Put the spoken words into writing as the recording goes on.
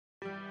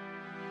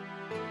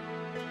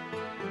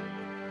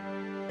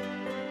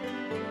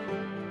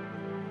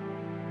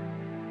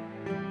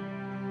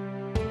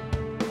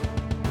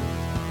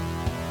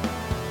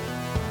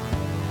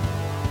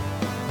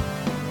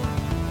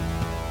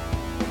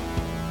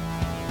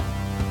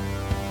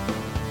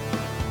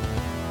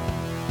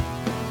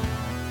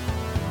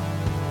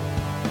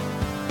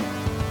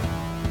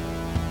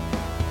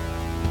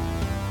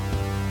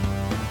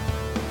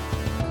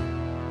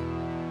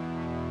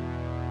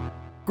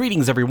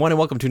Greetings, everyone, and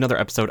welcome to another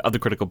episode of the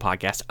Critical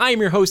Podcast. I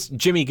am your host,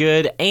 Jimmy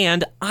Good,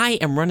 and I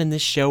am running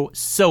this show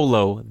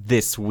solo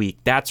this week.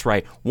 That's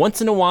right. Once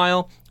in a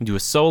while, I do a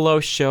solo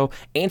show,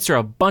 answer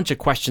a bunch of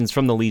questions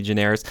from the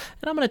Legionnaires,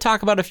 and I'm going to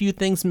talk about a few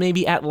things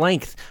maybe at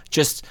length,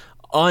 just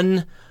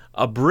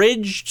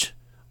unabridged,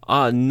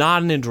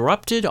 not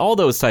uninterrupted, all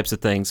those types of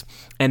things.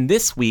 And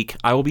this week,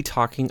 I will be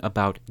talking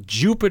about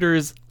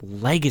Jupiter's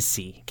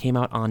Legacy. It came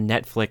out on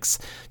Netflix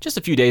just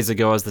a few days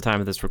ago as the time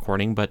of this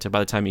recording, but by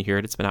the time you hear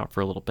it, it's been out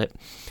for a little bit.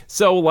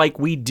 So like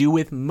we do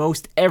with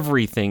most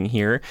everything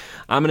here,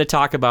 I'm going to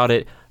talk about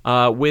it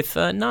with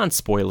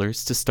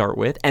non-spoilers to start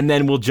with, and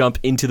then we'll jump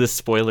into the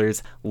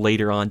spoilers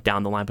later on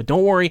down the line. But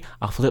don't worry,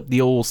 I'll flip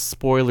the old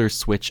spoiler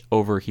switch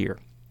over here.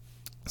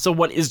 So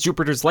what is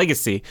Jupiter's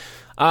Legacy?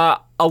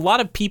 A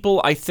lot of people,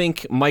 I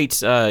think,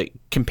 might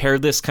compare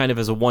this kind of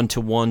as a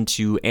one-to-one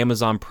to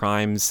Amazon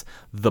Prime's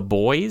The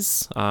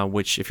Boys,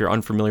 which, if you're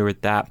unfamiliar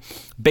with that,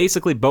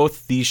 basically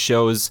both these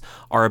shows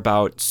are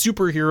about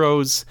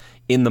superheroes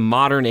in the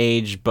modern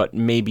age, but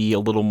maybe a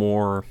little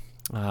more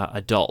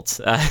adult.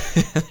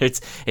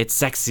 It's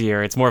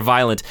sexier, it's more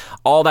violent,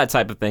 all that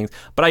type of things.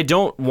 But I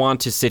don't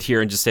want to sit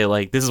here and just say,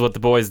 like, this is what The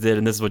Boys did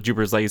and this is what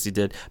Jupiter's Legacy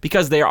did,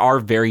 because they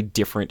are very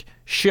different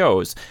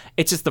shows.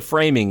 It's just the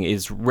framing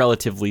is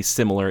relatively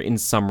similar in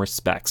some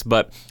respects,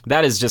 but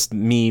that is just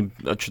me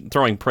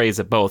throwing praise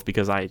at both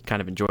because I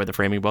kind of enjoy the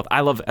framing of both.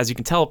 I love, as you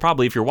can tell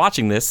probably if you're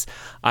watching this,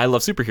 I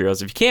love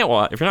superheroes. If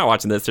you're not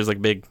watching this, there's like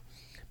a big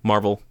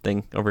Marvel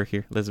thing over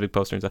here. There's a big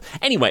poster and stuff.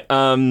 Anyway,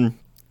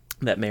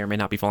 that may or may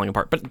not be falling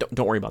apart, but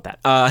don't worry about that.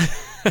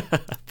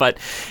 But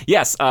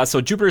yes, so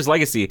Jupiter's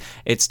Legacy,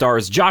 it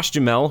stars Josh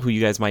Duhamel, who you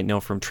guys might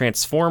know from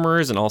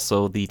Transformers and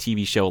also the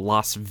TV show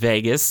Las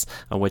Vegas,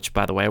 which,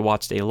 by the way, I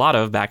watched a lot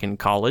of back in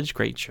college.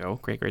 Great show,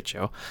 great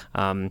show.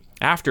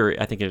 After,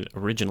 I think it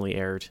originally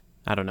aired.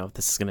 I don't know if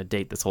this is going to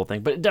date this whole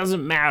thing, but it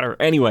doesn't matter.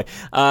 Anyway,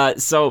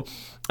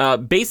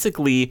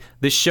 basically,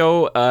 the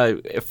show,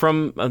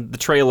 from the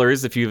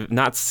trailers, if you've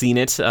not seen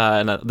it,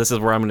 and this is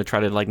where I'm going to try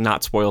to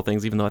not spoil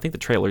things, even though I think the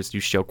trailers do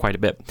show quite a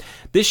bit.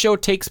 This show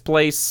takes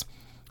place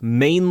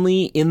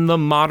mainly in the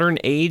modern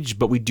age,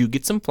 but we do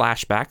get some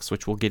flashbacks,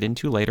 which we'll get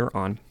into later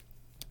on.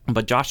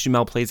 But Josh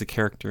Duhamel plays a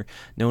character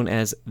known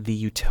as the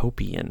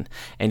Utopian,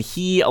 and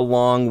he,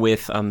 along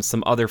with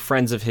some other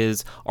friends of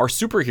his, are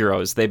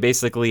superheroes. They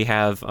basically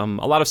have a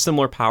lot of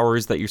similar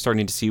powers that you're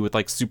starting to see with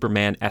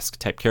Superman-esque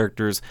type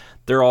characters.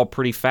 They're all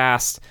pretty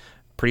fast,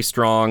 pretty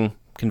strong,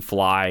 can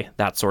fly,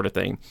 that sort of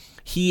thing.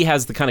 He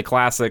has the kind of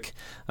classic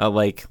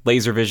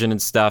laser vision and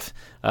stuff,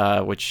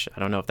 which I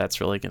don't know if that's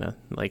really gonna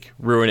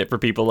ruin it for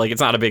people. It's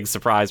not a big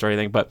surprise or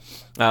anything, but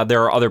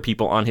there are other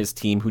people on his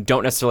team who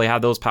don't necessarily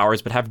have those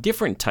powers, but have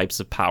different types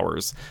of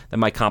powers that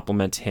might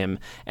complement him.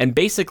 And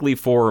basically,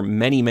 for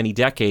many, many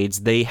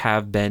decades, they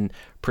have been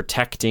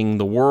protecting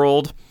the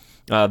world.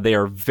 They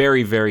are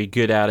very, very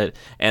good at it,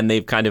 and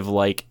they've kind of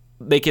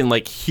they can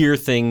hear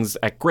things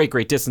at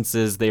great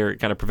distances. They're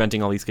kind of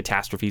preventing all these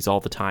catastrophes all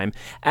the time,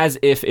 as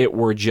if it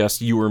were just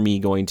you or me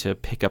going to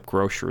pick up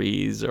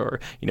groceries or,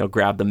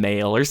 grab the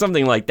mail or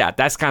something like that.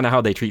 That's kind of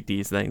how they treat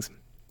these things.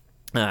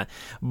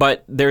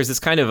 But there's this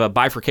kind of a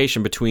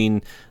bifurcation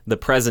between the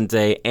present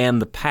day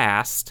and the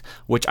past,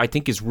 which I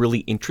think is really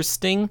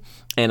interesting,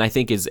 and I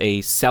think is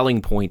a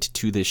selling point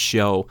to this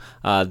show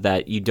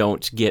that you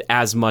don't get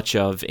as much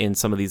of in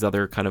some of these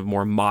other kind of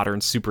more modern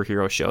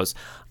superhero shows.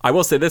 I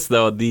will say this,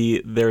 though,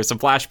 there are some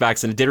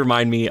flashbacks, and it did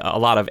remind me a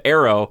lot of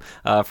Arrow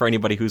for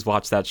anybody who's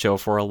watched that show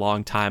for a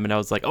long time, and I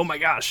was like, oh my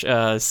gosh.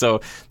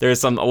 So there's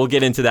some, we'll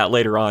get into that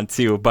later on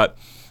too, but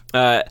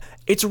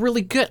it's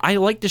really good. I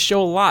like the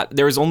show a lot.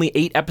 There's only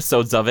 8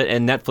 episodes of it,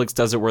 and Netflix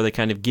does it where they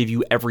kind of give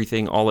you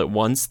everything all at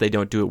once. They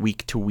don't do it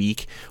week to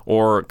week,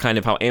 or kind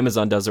of how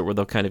Amazon does it where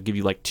they'll kind of give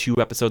you 2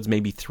 episodes,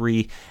 maybe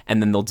 3,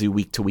 and then they'll do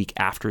week to week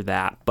after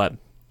that. But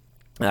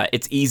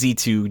it's easy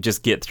to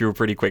just get through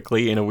pretty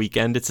quickly in a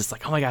weekend. It's just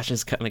oh my gosh,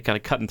 it's kind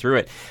of cutting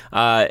through it.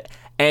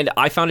 And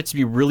I found it to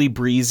be really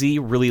breezy,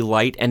 really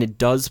light, and it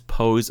does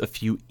pose a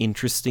few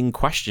interesting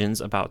questions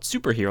about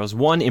superheroes.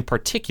 One in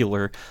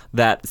particular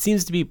that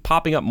seems to be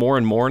popping up more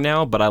and more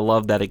now, but I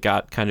love that it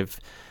got kind of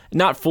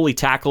not fully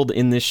tackled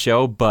in this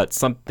show, but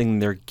something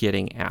they're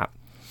getting at.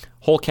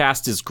 Whole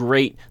cast is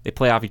great. They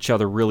play off each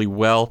other really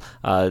well.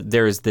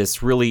 There's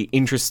this really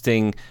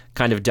interesting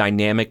kind of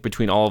dynamic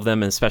between all of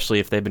them, and especially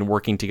if they've been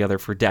working together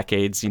for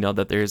decades,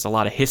 that there's a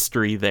lot of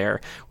history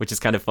there, which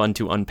is kind of fun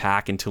to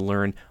unpack and to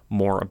learn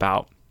more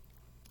about.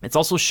 It's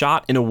also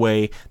shot in a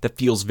way that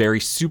feels very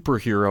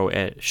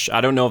superhero-ish. I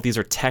don't know if these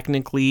are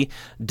technically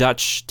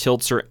Dutch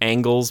tilts or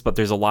angles, but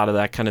there's a lot of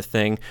that kind of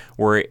thing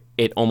where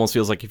it almost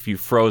feels like if you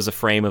froze a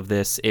frame of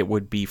this, it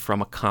would be from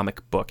a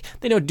comic book.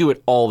 They don't do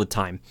it all the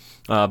time,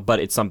 but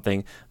it's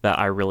something that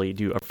I really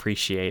do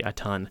appreciate a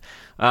ton.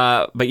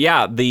 But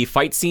yeah, the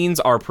fight scenes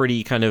are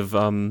pretty kind of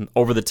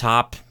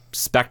over-the-top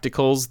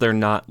spectacles. They're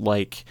not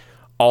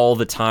all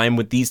the time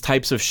with these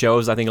types of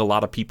shows. I think a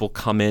lot of people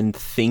come in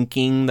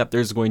thinking that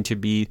there's going to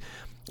be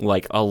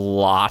like a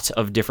lot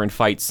of different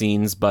fight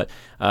scenes, but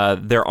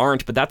there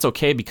aren't. But that's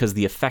okay because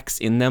the effects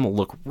in them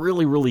look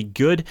really, really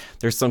good.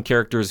 There's some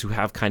characters who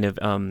have kind of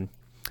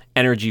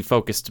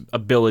energy-focused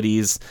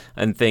abilities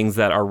and things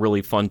that are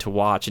really fun to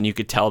watch, and you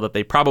could tell that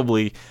they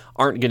probably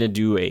aren't going to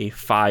do a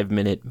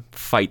 5-minute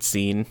fight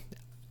scene,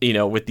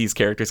 with these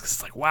characters, because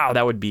it's like, wow,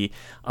 that would be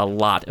a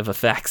lot of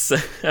effects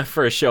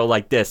for a show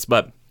like this.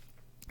 But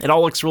it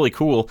all looks really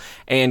cool,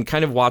 and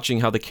kind of watching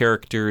how the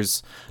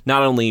characters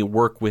not only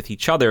work with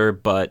each other,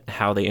 but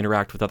how they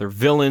interact with other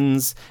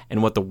villains,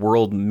 and what the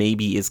world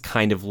maybe is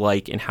kind of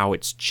like, and how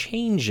it's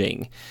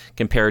changing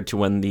compared to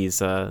when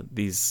these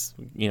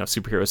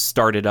superheroes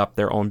started up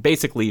their own,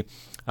 basically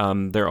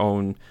their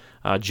own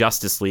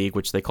Justice League,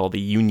 which they call the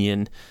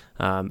Union.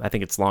 I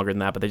think it's longer than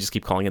that, but they just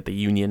keep calling it the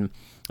Union.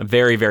 A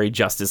very, very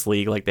Justice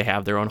League, like they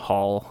have their own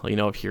hall,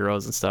 of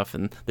heroes and stuff,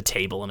 and the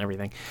table and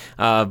everything.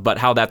 But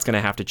how that's going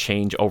to have to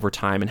change over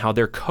time, and how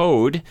their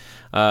code,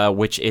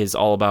 which is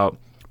all about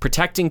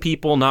protecting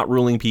people, not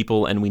ruling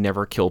people, and we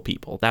never kill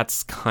people.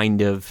 That's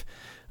kind of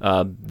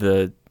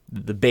the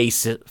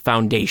base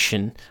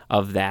foundation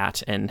of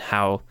that, and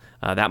how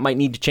that might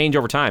need to change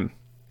over time.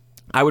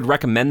 I would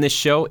recommend this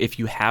show if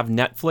you have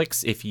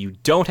Netflix. If you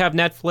don't have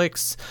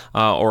Netflix,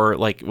 or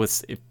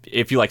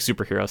if you like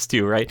superheroes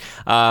too, right?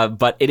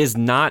 But it is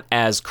not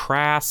as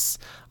crass,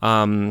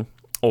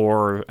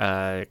 or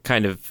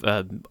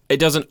it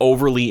doesn't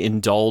overly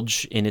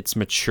indulge in its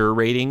mature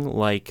rating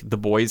like The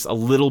Boys, a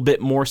little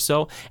bit more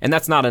so. And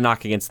that's not a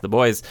knock against The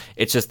Boys.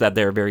 It's just that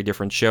they're very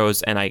different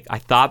shows, and I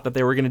thought that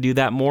they were going to do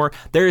that more.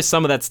 There is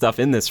some of that stuff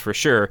in this for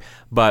sure,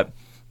 but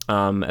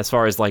as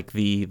far as like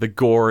the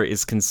gore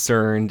is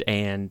concerned,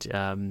 and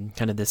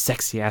kind of the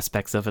sexy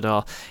aspects of it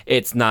all,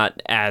 it's not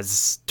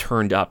as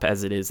turned up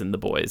as it is in The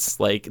Boys.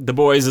 Like The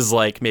Boys is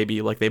like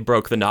maybe like they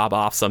broke the knob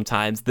off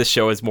sometimes. This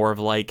show is more of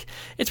like,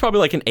 it's probably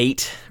like an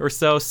 8 or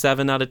so,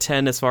 7 out of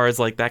 10 as far as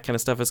like that kind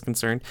of stuff is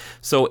concerned.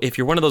 So if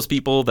you're one of those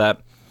people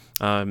that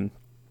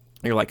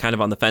you're like kind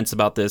of on the fence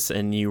about this,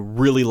 and you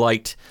really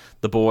liked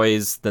The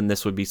Boys, then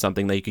this would be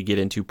something that you could get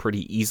into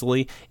pretty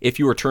easily. If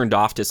you were turned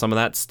off to some of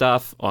that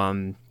stuff,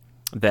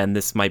 then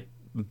this might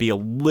be a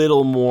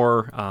little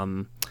more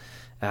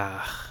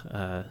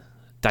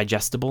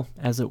digestible,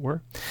 as it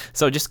were.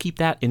 So just keep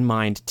that in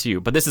mind too.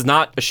 But this is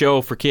not a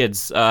show for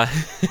kids.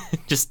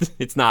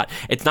 It's not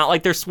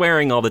like they're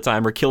swearing all the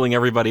time or killing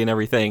everybody and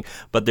everything.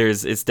 But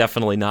it's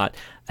definitely not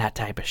that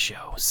type of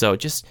show. So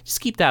just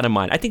keep that in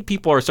mind. I think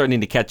people are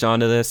starting to catch on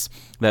to this,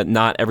 that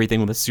not everything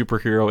with a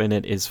superhero in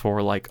it is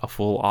for like a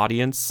full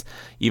audience.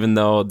 Even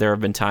though there have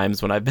been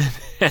times when I've been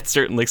at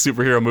certain like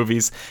superhero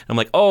movies, and I'm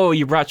like, oh,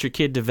 you brought your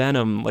kid to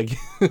Venom, like.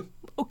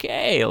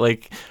 Okay,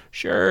 like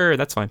sure,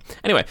 that's fine.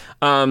 Anyway,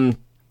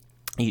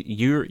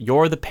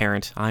 you're the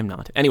parent, I'm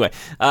not. Anyway,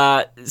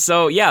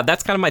 so yeah,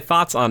 that's kind of my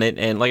thoughts on it.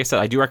 And like I said,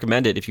 I do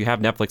recommend it if you have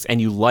Netflix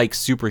and you like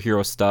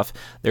superhero stuff.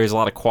 There's a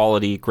lot of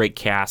quality, great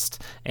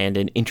cast, and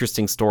an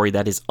interesting story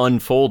that is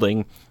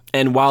unfolding.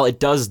 And while it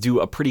does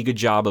do a pretty good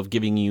job of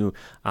giving you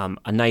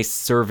a nice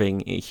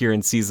serving here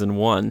in season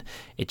 1,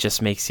 it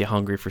just makes you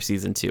hungry for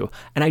season 2.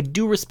 And I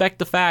do respect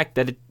the fact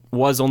that it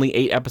was only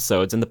 8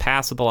 episodes. In the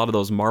past, with a lot of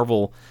those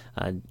Marvel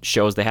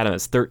shows, they had them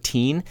as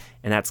 13,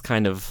 and that's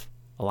kind of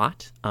a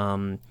lot.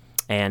 And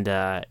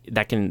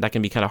that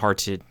can be kind of hard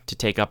to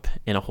take up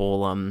in a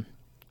whole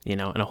in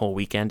a whole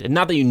weekend. And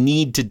not that you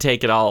need to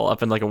take it all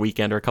up in like a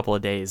weekend or a couple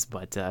of days,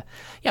 but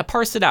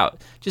parse it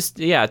out. Just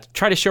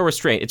try to show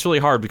restraint. It's really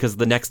hard because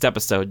the next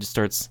episode just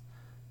starts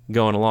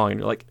going along, and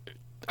you're like,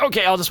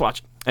 okay, I'll just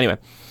watch. Anyway,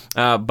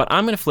 but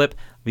I'm gonna flip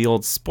the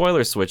old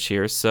spoiler switch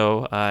here.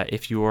 So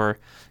if you're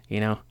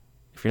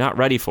if you're not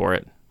ready for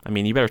it, I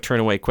mean, you better turn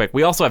away quick.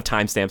 We also have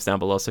timestamps down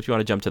below, so if you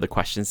want to jump to the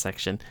questions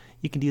section,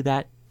 you can do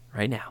that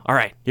right now. All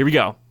right, here we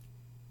go.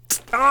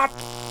 Stop!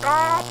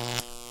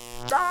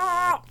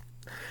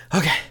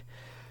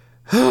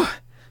 Okay.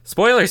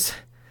 Spoilers.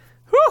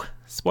 Whew.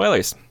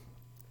 Spoilers.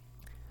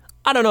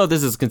 I don't know if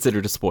this is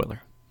considered a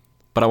spoiler,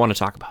 but I want to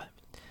talk about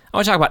it. I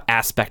want to talk about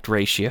aspect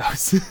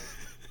ratios.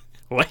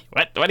 What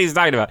are you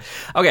talking about?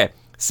 Okay,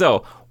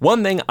 so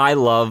one thing I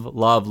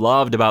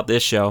loved about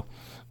this show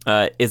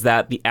is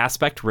that the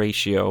aspect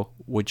ratio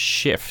would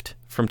shift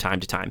from time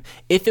to time.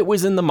 If it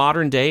was in the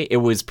modern day, it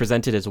was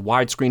presented as a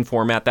widescreen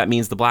format. That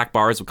means the black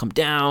bars would come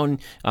down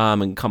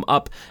and come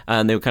up,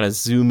 and they would kind of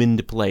zoom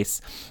into place.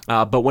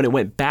 But when it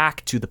went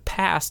back to the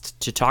past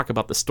to talk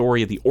about the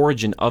story of the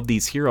origin of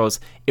these heroes,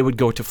 it would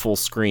go to full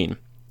screen.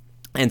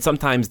 And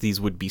sometimes these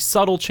would be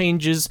subtle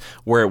changes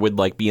where it would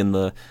like be in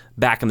the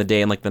back in the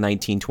day in like the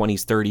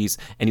 1920s, 30s,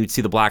 and you'd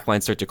see the black line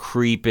start to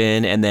creep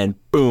in, and then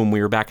boom, we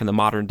were back in the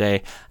modern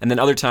day. And then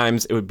other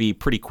times it would be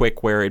pretty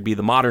quick where it'd be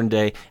the modern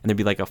day and there'd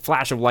be like a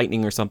flash of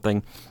lightning or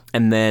something,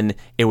 and then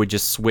it would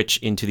just switch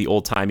into the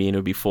old timey and it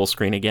would be full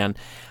screen again.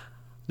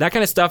 That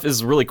kind of stuff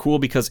is really cool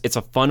because it's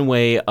a fun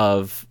way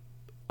of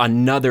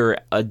another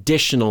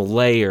additional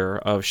layer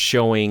of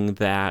showing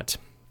that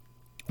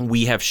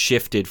we have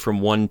shifted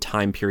from one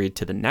time period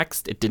to the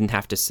next. It didn't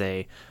have to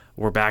say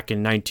we're back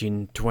in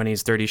 1920s,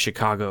 30s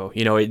Chicago.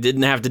 You know, it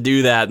didn't have to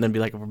do that and then be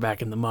like, we're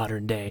back in the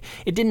modern day.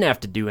 It didn't have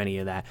to do any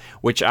of that,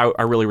 which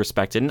I really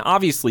respected. And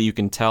obviously you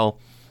can tell,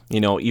 you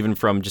know, even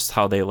from just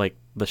how they like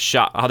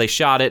how they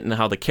shot it and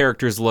how the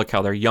characters look,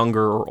 how they're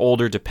younger or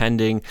older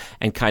depending,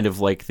 and kind of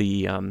like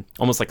the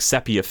almost like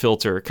sepia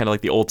filter, kind of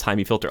like the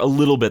old-timey filter a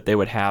little bit they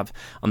would have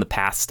on the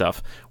past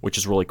stuff, which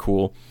is really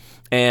cool.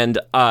 And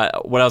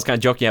what I was kind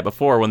of joking at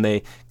before, when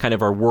they kind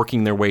of are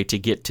working their way to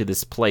get to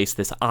this place,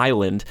 this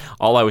island,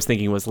 all I was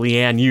thinking was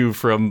Lian Yu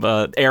from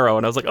Arrow,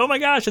 and I was like, oh my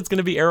gosh, it's going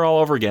to be Arrow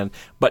all over again.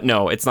 But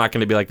no, it's not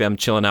going to be like them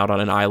chilling out on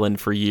an island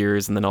for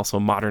years, and then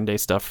also modern day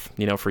stuff,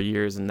 you know, for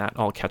years, and that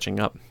all catching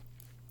up.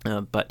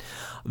 But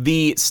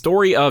the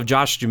story of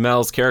Josh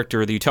Duhamel's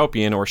character, the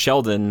Utopian, or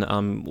Sheldon,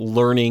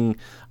 learning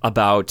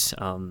about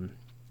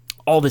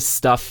all this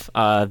stuff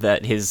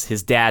that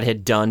his dad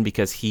had done,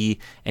 because he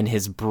and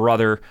his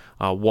brother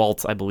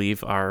Walt, I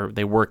believe,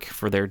 they work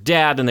for their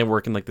dad, and they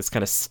work in like this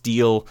kind of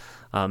steel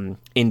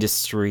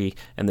industry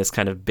and this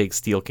kind of big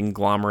steel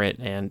conglomerate,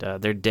 and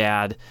their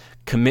dad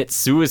commits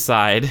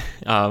suicide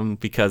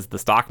because the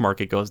stock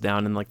market goes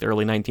down in like the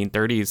early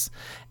 1930s.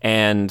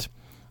 And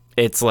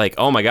it's like,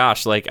 oh my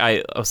gosh, like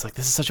I was like,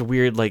 this is such a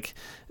weird, like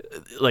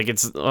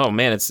it's, oh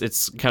man,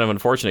 it's kind of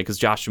unfortunate, because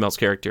Josh Duhamel's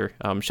character,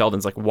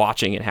 Sheldon's like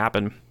watching it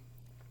happen.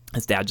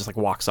 His dad just like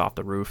walks off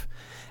the roof.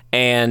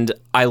 And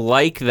I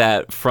like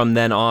that from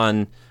then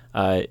on,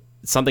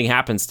 something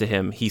happens to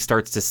him. He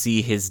starts to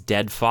see his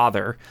dead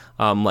father,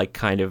 like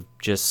kind of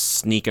just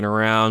sneaking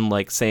around,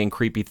 like saying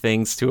creepy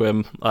things to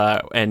him.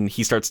 And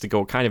he starts to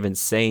go kind of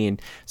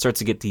insane, starts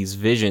to get these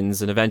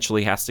visions, and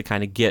eventually has to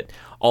kind of get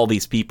all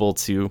these people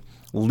to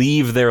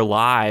leave their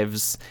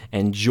lives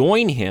and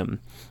join him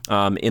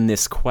in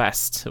this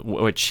quest,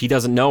 which he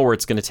doesn't know where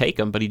it's going to take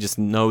him, but he just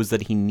knows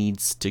that he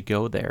needs to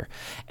go there.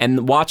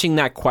 And watching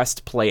that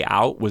quest play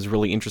out was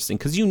really interesting,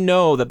 because you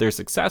know that they're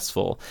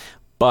successful,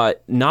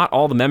 but not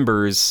all the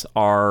members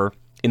are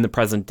in the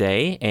present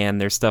day, and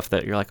there's stuff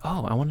that you're like,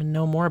 oh, I want to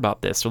know more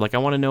about this, or like, I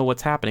want to know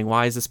what's happening.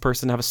 Why does this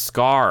person have a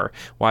scar?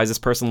 Why does this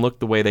person look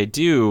the way they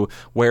do?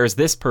 Where is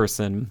this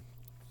person?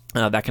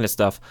 That kind of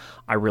stuff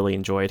I really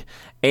enjoyed.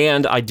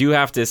 And I do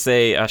have to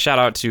say a shout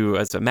out to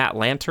Matt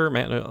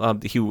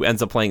Lanter, who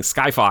ends up playing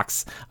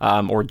Skyfox,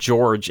 or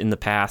George in the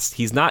past.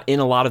 He's not in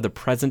a lot of the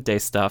present day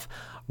stuff.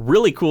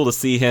 Really cool to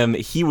see him.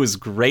 He was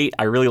great.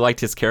 I really liked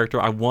his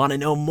character. I want to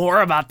know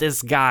more about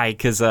this guy,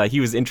 because he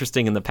was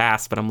interesting in the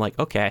past, but I'm like,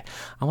 okay,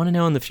 I want to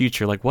know in the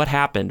future, like, what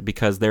happened,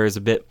 because there is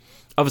a bit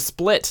of a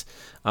split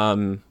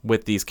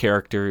with these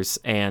characters,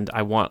 and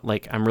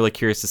I'm really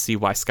curious to see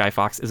why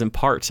Skyfox isn't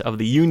part of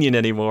the Union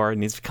anymore,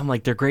 and he's become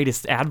like their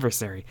greatest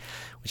adversary,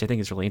 which I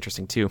think is really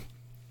interesting too.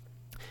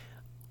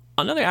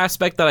 Another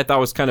aspect that I thought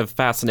was kind of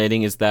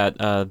fascinating is that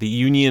the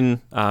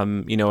Union,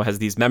 has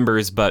these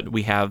members, but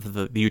we have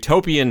the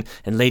Utopian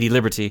and Lady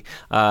Liberty,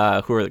 who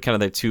are kind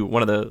of the two,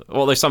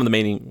 there's some of the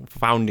main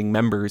founding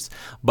members,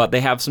 but they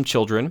have some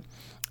children,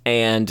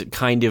 and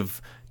kind of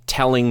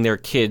telling their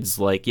kids,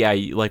 like, yeah,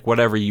 like,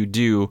 whatever you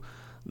do,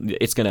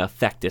 it's going to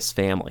affect this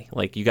family.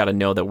 Like, you got to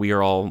know that we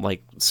are all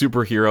like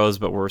superheroes,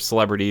 but we're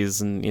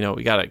celebrities, and,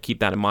 we got to keep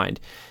that in mind.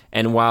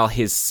 And while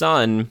his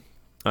son,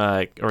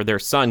 or their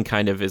son,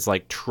 kind of is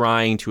like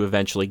trying to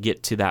eventually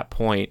get to that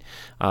point,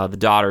 the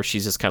daughter,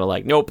 she's just kind of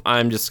like, nope,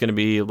 I'm just going to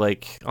be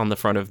like on the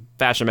front of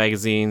fashion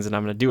magazines, and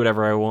I'm going to do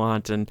whatever I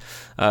want. And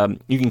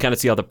you can kind of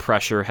see how the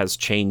pressure has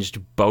changed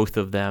both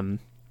of them,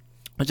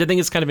 which I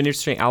think is kind of an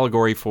interesting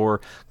allegory for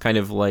kind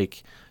of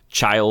like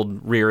child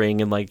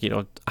rearing, and like,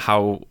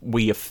 how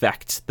we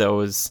affect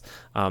those,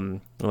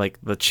 like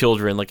the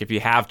children, like if you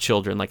have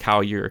children, like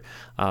how you're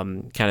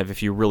kind of,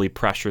 if you really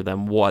pressure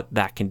them, what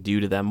that can do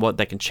to them, what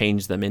that can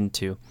change them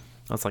into.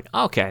 I was like,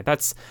 okay,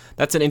 that's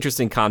an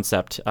interesting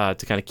concept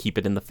to kind of keep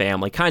it in the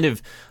family, kind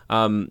of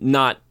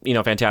not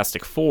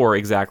Fantastic Four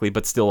exactly,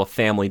 but still a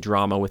family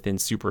drama within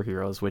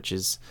superheroes, which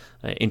is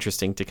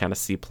interesting to kind of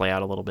see play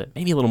out a little bit.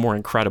 Maybe a little more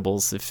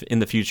Incredibles if in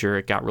the future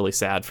it got really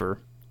sad for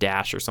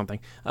Dash or something,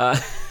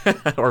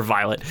 or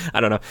Violet,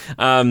 I don't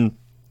know.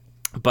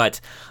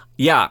 But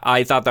yeah,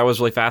 I thought that was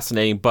really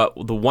fascinating. But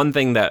the one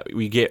thing that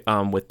we get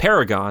with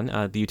Paragon,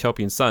 the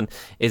Utopian son,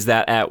 is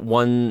that at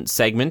one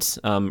segment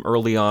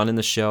early on in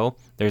the show,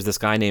 there's this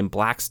guy named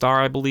Blackstar,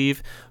 I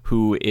believe,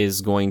 who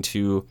is going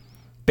to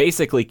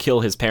basically kill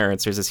his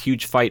parents. There's this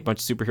huge fight, bunch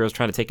of superheroes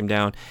trying to take him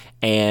down,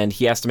 and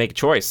he has to make a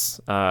choice.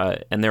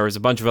 And there was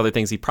a bunch of other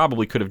things he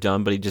probably could have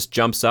done, but he just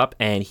jumps up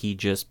and he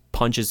just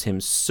punches him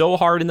so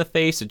hard in the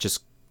face, it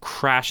just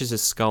crashes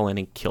his skull in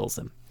and kills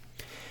him.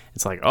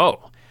 It's like,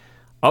 oh,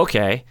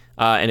 okay.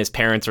 And his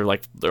parents are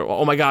like,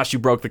 oh my gosh, you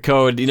broke the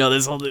code.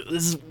 This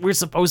is, we're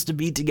supposed to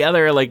be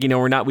together. Like, we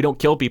don't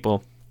kill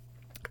people.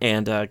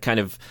 And kind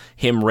of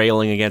him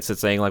railing against it,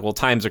 saying like, well,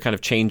 times are kind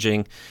of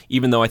changing,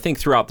 even though I think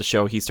throughout the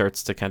show he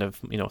starts to kind of,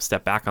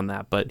 step back on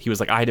that. But he was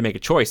like, I had to make a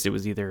choice. It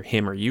was either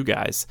him or you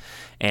guys.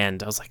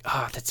 And I was like,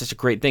 oh, that's such a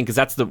great thing. Because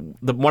that's the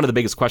one of the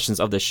biggest questions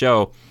of the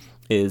show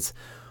is,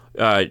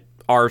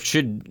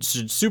 should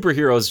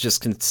superheroes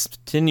just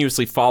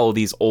continuously follow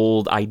these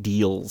old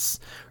ideals,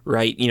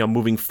 right? You know,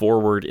 moving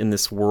forward in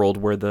this world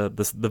where the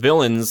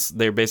villains,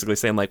 they're basically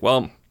saying like,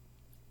 well,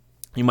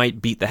 you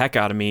might beat the heck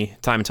out of me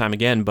time and time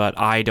again, but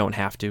I don't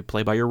have to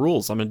play by your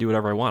rules. I'm going to do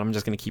whatever I want. I'm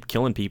just going to keep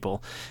killing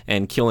people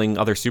and killing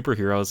other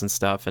superheroes and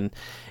stuff. And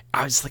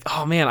I was like,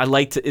 oh man,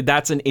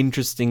 that's an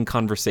interesting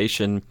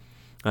conversation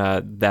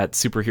that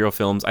superhero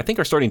films, I think,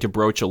 are starting to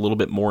broach a little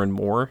bit more and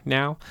more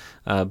now.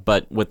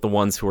 But with the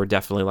ones who are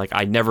definitely like,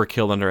 I never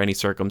kill under any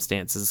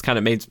circumstances, it kind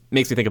of makes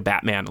me think of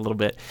Batman a little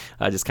bit.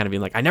 Just kind of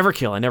being like, I never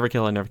kill.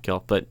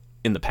 But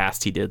in the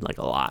past, he did like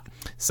a lot.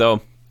 So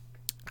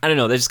I don't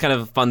know. That's just kind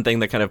of a fun thing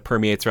that kind of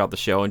permeates throughout the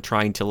show, and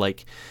trying to,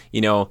 like, you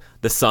know,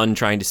 the son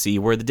trying to see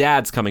where the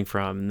dad's coming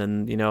from, and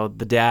then, you know,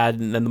 the dad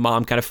and then the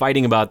mom kind of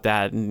fighting about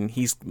that, and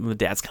the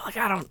dad's kind of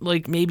like, I don't,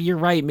 like, maybe you're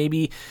right,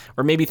 maybe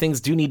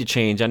things do need to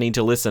change. I need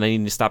to listen. I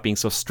need to stop being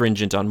so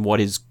stringent on what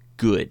is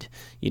good,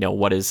 you know,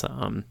 what is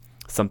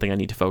something I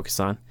need to focus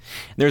on.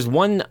 And there's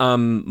one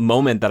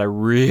moment that I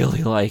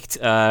really liked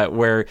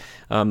where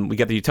we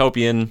get the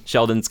Utopian.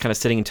 Sheldon's kind of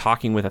sitting and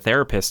talking with a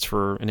therapist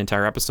for an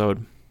entire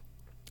episode.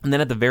 And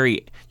then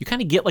you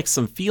kind of get like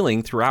some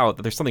feeling throughout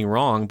that there's something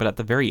wrong, but at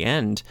the very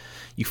end,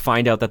 you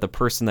find out that the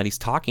person that he's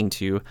talking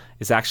to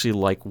is actually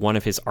like one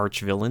of his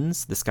arch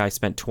villains. This guy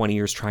spent 20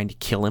 years trying to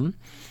kill him.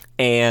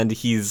 And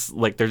he's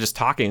like, they're just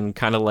talking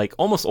kind of like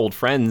almost old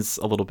friends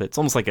a little bit. It's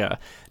almost like now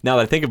that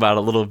I think about it,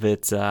 a little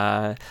bit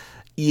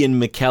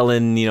Ian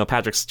McKellen, you know,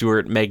 Patrick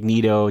Stewart,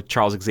 Magneto,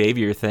 Charles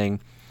Xavier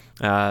thing.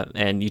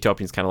 And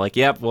Utopian's kind of like,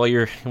 yep, well,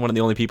 you're one of the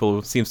only people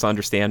who seems to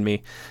understand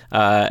me.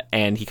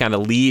 And he kind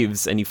of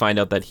leaves, and you find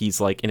out that he's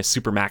like in a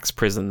supermax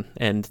prison,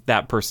 and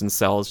that person's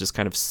cell is just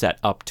kind of set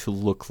up to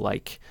look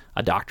like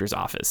a doctor's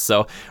office.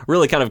 So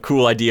really kind of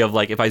cool idea of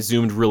like, if I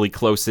zoomed really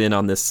close in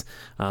on this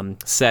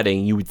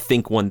setting, you would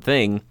think one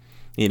thing,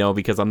 you know,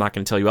 because I'm not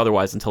going to tell you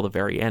otherwise until the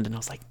very end. And I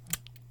was like,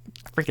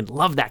 I freaking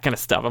love that kind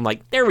of stuff. I'm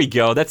like, there we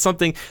go. That's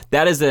something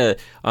that is a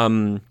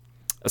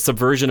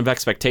subversion of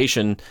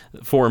expectation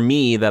for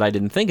me that I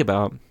didn't think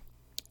about,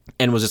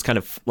 and was just kind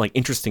of like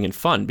interesting and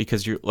fun,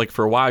 because you're like,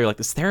 for a while, you're like,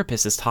 this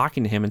therapist is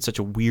talking to him in such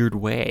a weird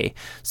way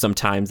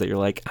sometimes that you're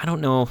like, I don't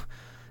know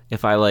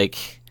if I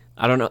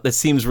don't know, this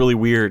seems really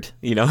weird,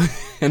 you know?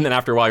 And then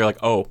after a while, you're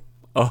like, oh,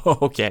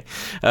 okay.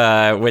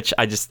 Which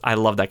I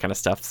love that kind of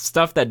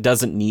stuff that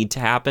doesn't need to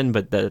happen,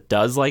 but that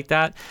does like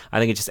that. I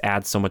think it just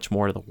adds so much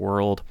more to the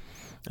world.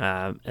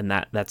 And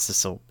that's just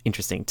so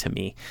interesting to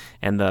me.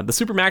 And the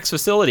Supermax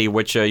facility,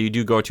 which you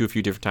do go to a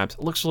few different times,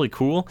 it looks really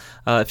cool.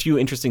 A few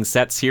interesting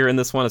sets here in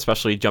this one,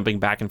 especially jumping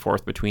back and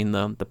forth between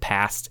the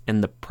past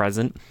and the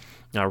present.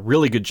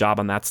 Really good job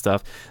on that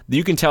stuff.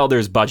 You can tell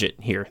there's budget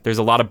here. There's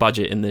a lot of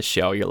budget in this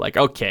show. You're like,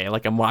 okay,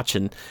 like I'm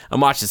watching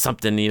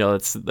something, you know,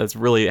 that's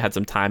really had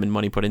some time and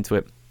money put into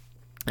it.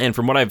 And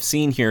from what I've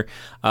seen here,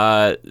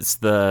 it's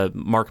the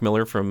Mark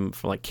Miller from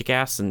like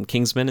Kick-Ass and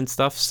Kingsman and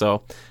stuff.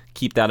 So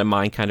keep that in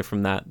mind, kind of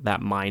from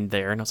that mind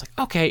there. And I was like,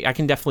 okay, I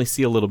can definitely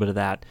see a little bit of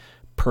that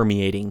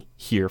permeating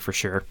here for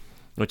sure,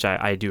 which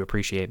I do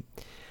appreciate.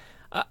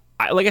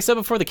 Like I said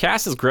before, the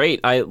cast is great.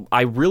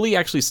 I really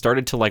actually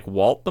started to like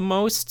Walt the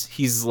most.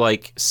 He's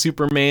like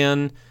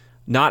Superman,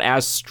 not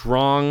as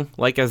strong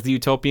like as the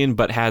Utopian,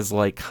 but has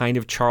like kind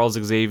of Charles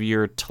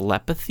Xavier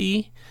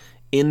telepathy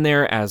in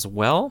there as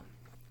well.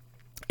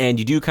 And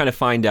you do kind of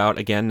find out,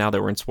 again, now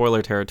that we're in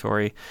spoiler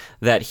territory,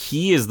 that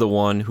he is the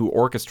one who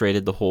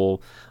orchestrated the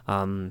whole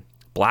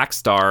Black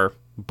Star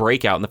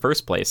breakout in the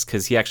first place,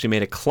 because he actually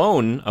made a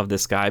clone of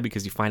this guy,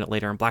 because you find out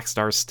later on Black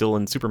Star is still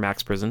in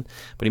Supermax prison,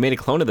 but he made a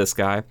clone of this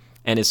guy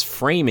and is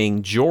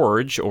framing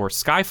George, or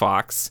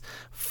Skyfox,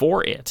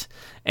 for it.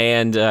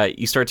 And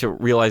you start to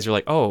realize, you're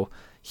like, oh,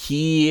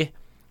 he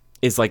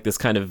is like this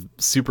kind of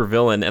super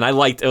villain. And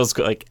it was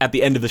like at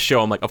the end of the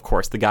show, I'm like, of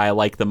course, the guy I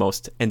like the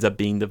most ends up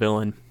being the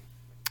villain.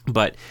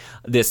 But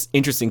this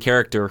interesting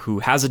character who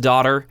has a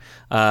daughter,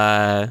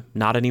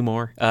 not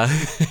anymore.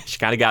 She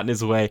kind of got in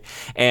his way.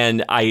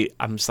 And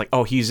I'm just like,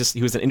 oh, he was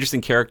an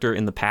interesting character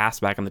in the past,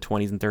 back in the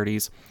 20s and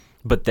 30s.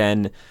 But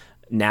then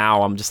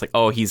now I'm just like,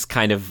 oh, he's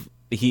kind of,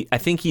 I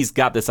think he's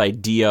got this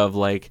idea of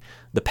like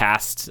the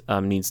past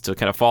needs to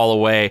kind of fall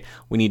away.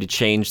 We need to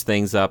change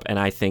things up. And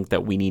I think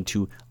that we need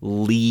to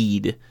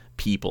lead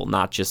people,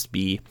 not just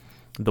be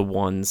the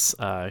ones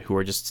who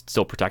are just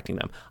still protecting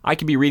them. I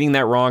could be reading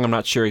that wrong. I'm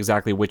not sure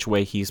exactly which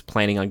way he's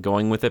planning on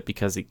going with it,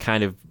 because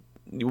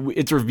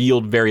it's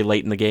revealed very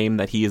late in the game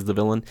that he is the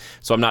villain.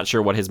 So I'm not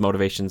sure what his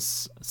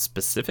motivations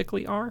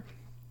specifically are.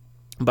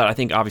 But I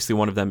think obviously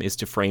one of them is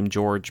to frame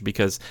George,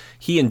 because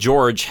he and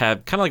George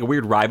have kind of like a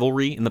weird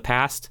rivalry in the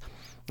past.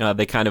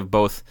 They kind of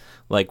both,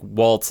 like,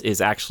 Walt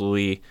is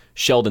actually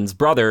Sheldon's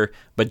brother,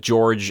 but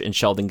George and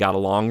Sheldon got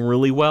along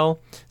really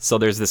well. So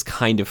there's this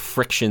kind of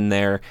friction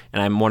there,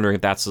 and I'm wondering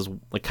if that's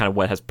like kind of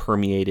what has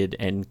permeated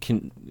and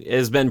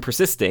has been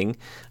persisting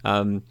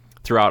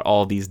throughout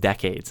all these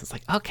decades. It's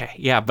like, okay,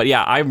 yeah, but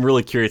yeah, I'm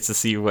really curious to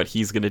see what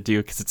he's gonna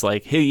do, because it's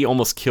like he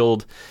almost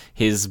killed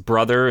his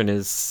brother and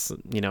his,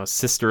 you know,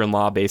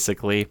 sister-in-law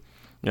basically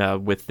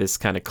with this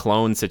kind of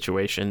clone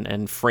situation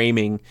and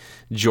framing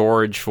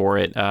George for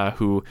it,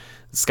 who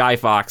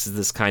Skyfox is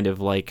this kind of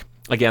like,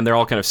 again, they're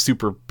all kind of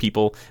super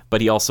people,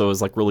 but he also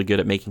is like really good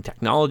at making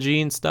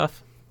technology and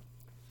stuff.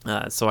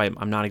 So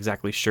I'm not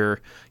exactly sure,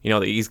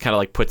 he's kind of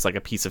like puts like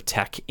a piece of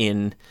tech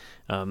in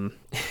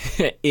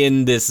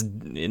in this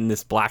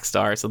Black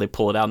Star, so they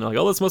pull it out and they're like,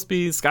 oh, this must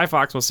be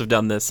Skyfox must have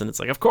done this, and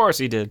it's like, of course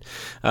he did.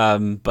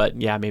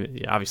 But yeah,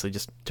 maybe obviously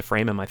just to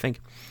frame him, I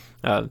think.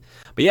 But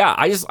yeah,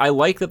 I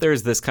like that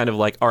there's this kind of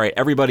like, all right,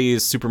 everybody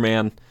is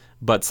Superman,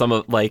 but some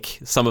of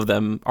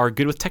them are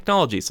good with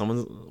technology.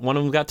 One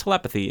of them got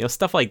telepathy,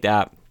 stuff like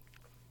that.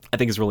 I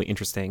think is really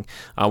interesting.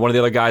 One of the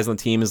other guys on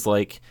the team is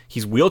like,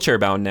 he's wheelchair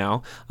bound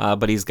now,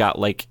 but he's got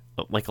like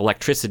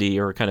electricity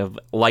or kind of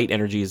light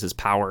energy as his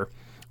power.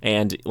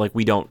 And like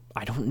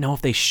I don't know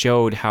if they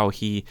showed how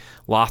he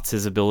lost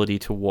his ability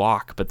to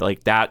walk, but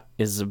like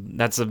that's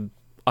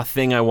a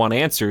thing I want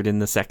answered in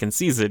the second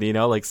season,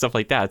 like stuff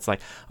like that. It's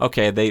like,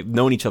 okay, they've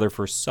known each other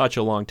for such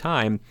a long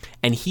time,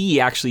 and he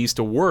actually used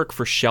to work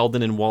for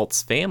Sheldon and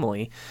Walt's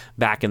family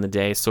back in the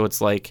day. So it's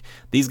like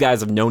these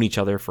guys have known each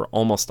other for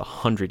almost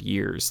 100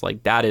 years.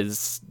 Like that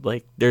is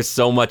like, there's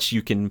so much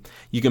you can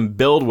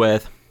build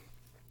with.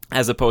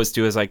 As opposed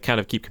to, as I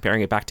kind of keep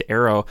comparing it back to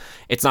Arrow,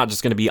 it's not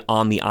just going to be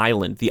on the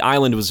island. The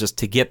island was just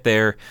to get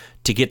there,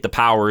 to get the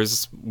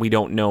powers. We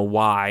don't know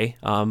why,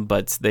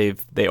 but they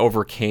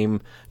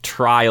overcame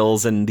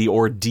trials and the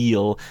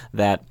ordeal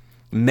that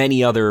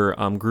many other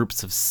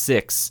groups of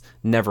 6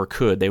 never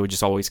could. They would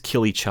just always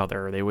kill each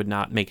other. They would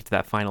not make it to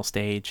that final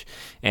stage.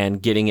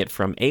 And getting it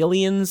from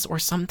aliens or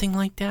something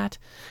like that.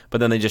 But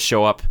then they just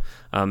show up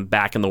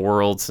back in the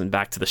worlds and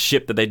back to the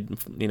ship that they,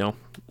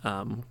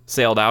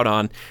 sailed out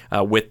on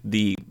with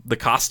the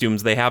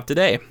costumes they have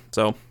today.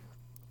 So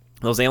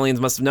those aliens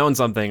must have known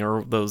something,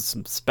 or those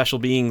special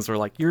beings were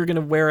like, you're going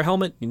to wear a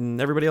helmet and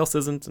everybody else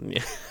isn't. And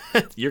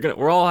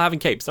we're all having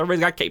capes.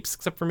 Everybody's got capes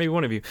except for maybe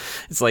one of you.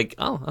 It's like,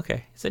 oh,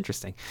 okay. It's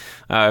interesting.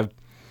 But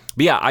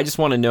yeah, I just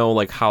want to know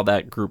like how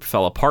that group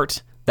fell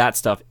apart. That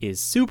stuff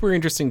is super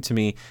interesting to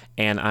me,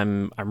 and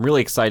I'm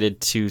really excited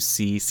to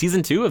see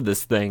season 2 of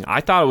this thing. I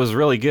thought it was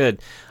really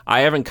good. I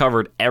haven't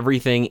covered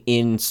everything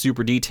in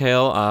super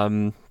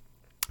detail.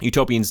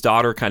 Utopian's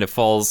daughter kind of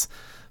falls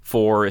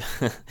for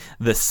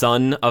the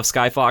son of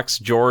Skyfox,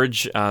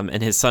 George,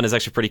 and his son is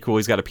actually pretty cool.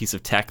 He's got a piece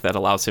of tech that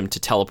allows him to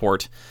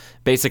teleport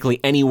basically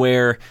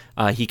anywhere.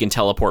 He can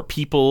teleport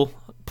people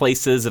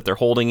places if they're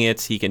holding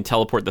it. He can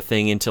teleport the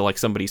thing into like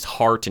somebody's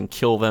heart and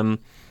kill them,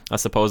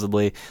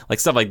 supposedly, like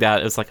stuff like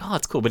that. It's like, oh,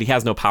 it's cool, but he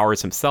has no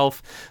powers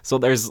himself. So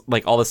there's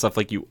like all this stuff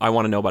like I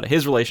want to know about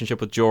his relationship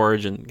with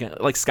George, and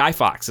like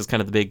Skyfox is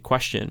kind of the big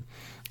question.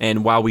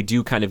 And while we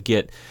do kind of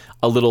get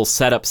a little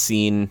setup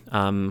scene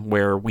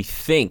where we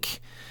think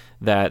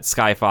that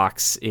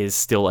Skyfox is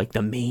still like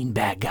the main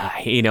bad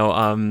guy,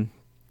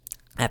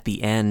 at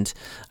the end,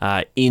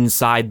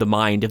 inside the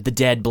mind of the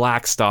dead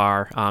Black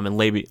Star, and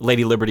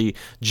Lady Liberty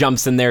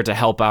jumps in there to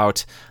help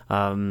out.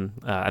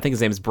 I think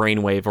his name is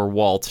Brainwave, or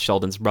Walt,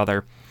 Sheldon's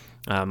brother.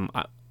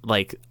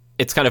 Like,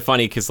 it's kind of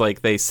funny because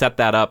like they set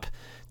that up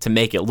to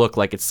make it look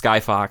like it's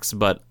Skyfox,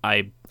 but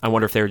I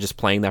wonder if they were just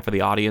playing that for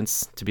the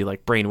audience to be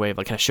like, Brainwave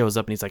like kind of shows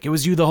up and he's like, it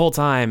was you the whole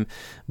time,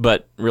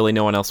 but really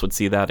no one else would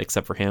see that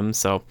except for him.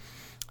 So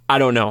I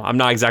don't know. I'm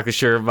not exactly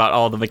sure about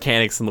all the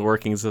mechanics and the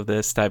workings of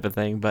this type of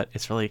thing, but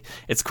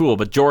it's cool.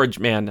 But George,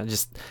 man,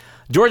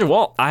 George and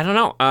Walt, I don't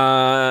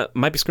know.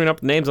 Might be screwing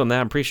up the names on that.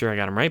 I'm pretty sure I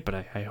got them right, but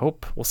I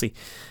hope. We'll see.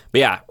 But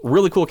yeah,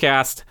 really cool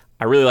cast.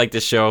 I really like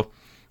this show.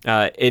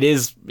 It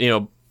is,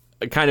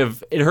 kind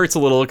of, it hurts a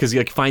little because you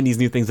like find these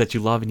new things that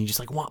you love and you just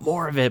like want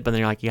more of it, but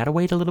then you're like, you gotta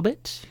wait a little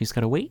bit. You just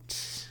gotta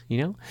wait,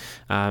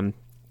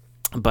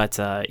 But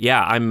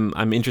yeah,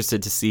 I'm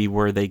interested to see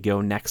where they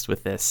go next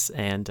with this,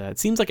 and it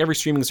seems like every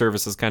streaming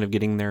service is kind of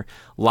getting their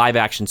live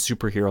action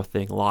superhero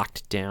thing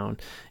locked down.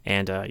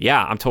 And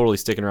yeah, I'm totally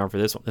sticking around for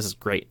this one. This is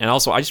great. And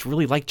also, I just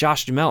really like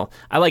Josh Duhamel.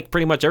 I like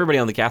pretty much everybody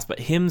on the cast, but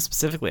him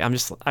specifically, I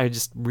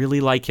just really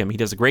like him. He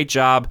does a great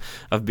job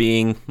of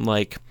being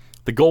like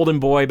the golden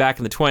boy back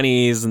in the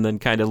 20s, and then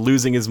kind of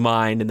losing his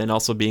mind, and then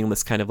also being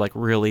this kind of like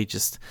really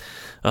just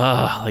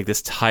like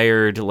this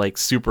tired like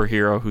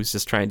superhero who's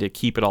just trying to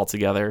keep it all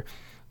together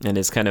and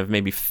is kind of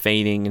maybe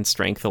feigning in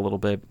strength a little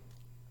bit.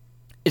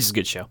 It's just a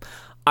good show.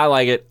 I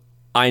like it.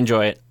 I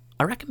enjoy it.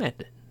 I recommend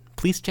it.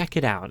 Please check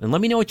it out and let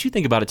me know what you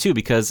think about it too,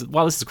 because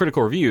while this is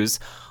critical reviews,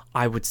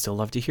 I would still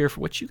love to hear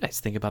what you guys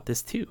think about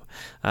this too,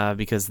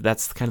 because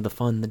that's kind of the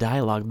fun, the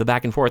dialogue, the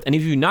back and forth. And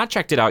if you've not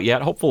checked it out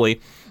yet,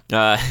 hopefully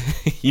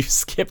you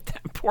skipped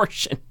that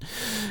portion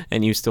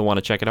and you still want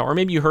to check it out. Or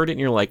maybe you heard it and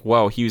you're like,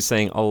 whoa, he was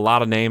saying a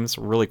lot of names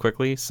really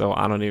quickly, so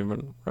I don't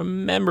even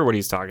remember what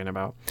he's talking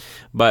about.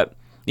 But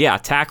yeah,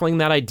 tackling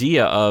that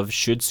idea of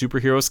should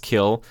superheroes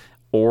kill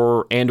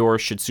or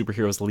should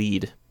superheroes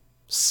lead.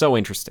 So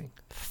interesting.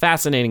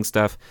 Fascinating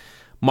stuff.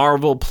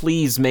 Marvel,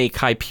 please make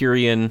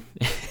Hyperion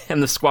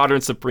and the Squadron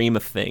Supreme a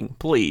thing,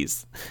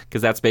 please,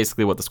 because that's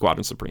basically what the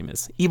Squadron Supreme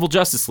is. Evil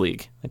Justice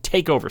League,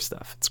 takeover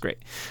stuff. It's great.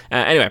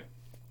 Anyway,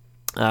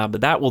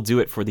 But that will do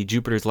it for the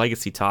Jupiter's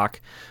Legacy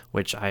talk,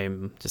 which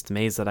I'm just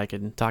amazed that I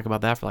can talk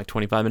about that for like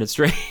 25 minutes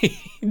straight.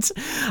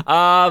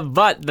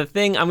 But the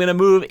thing I'm going to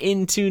move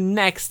into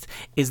next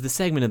is the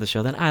segment of the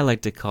show that I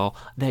like to call,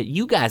 that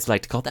you guys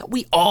like to call, that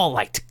we all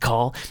like to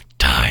call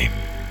Time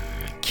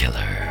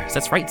Killers.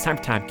 That's right, it's time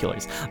for Time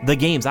Killers. The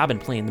games I've been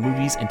playing, the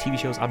movies and TV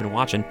shows I've been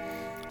watching.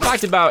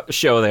 Talked about a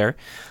show there.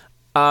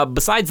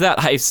 Besides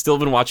that, I've still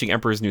been watching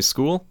Emperor's New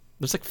School.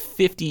 There's like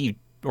 50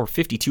 or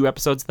 52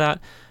 episodes of that.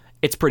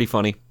 It's pretty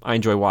funny. I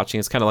enjoy watching.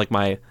 It's kind of like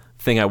my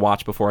thing I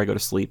watch before I go to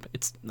sleep.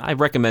 I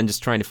recommend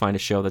just trying to find a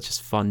show that's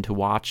just fun to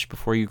watch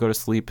before you go to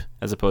sleep,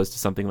 as opposed to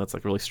something that's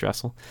like really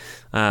stressful.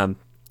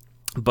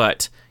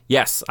 But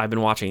yes, I've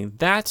been watching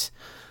that.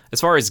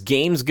 As far as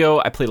games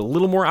go, I played a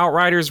little more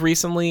Outriders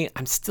recently.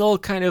 I'm still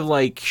kind of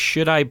like,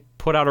 should I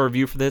put out a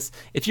review for this?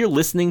 If you're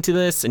listening to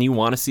this and you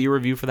want to see a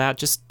review for that,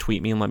 just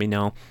tweet me and let me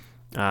know.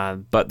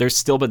 But there's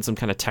still been some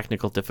kind of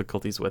technical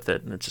difficulties with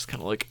it, and it's just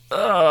kind of like,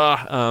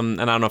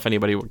 and I don't know if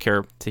anybody would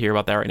care to hear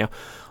about that right now.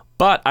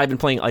 But I've been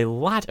playing a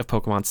lot of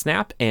Pokemon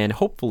Snap, and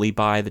hopefully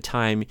by the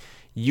time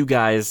you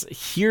guys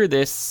hear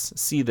this,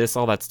 see this,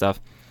 all that stuff,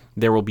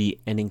 there will be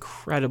an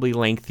incredibly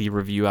lengthy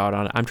review out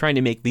on it. I'm trying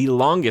to make the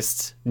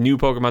longest new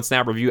Pokemon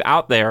Snap review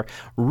out there,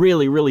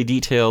 really, really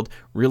detailed,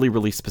 really,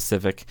 really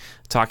specific,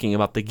 talking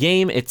about the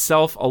game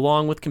itself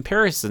along with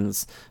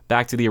comparisons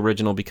back to the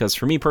original, because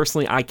for me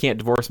personally, I can't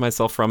divorce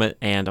myself from it,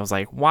 and I was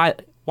like,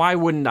 why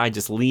wouldn't I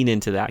just lean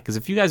into that? Because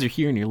if you guys are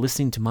here and you're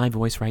listening to my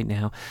voice right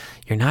now,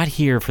 you're not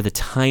here for the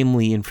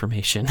timely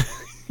information.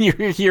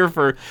 You're here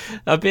for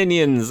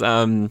opinions,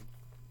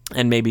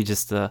 and maybe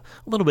just a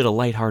little bit of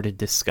lighthearted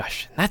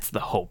discussion. That's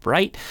the hope,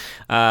 right?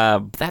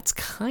 That's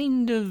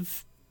kind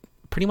of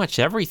pretty much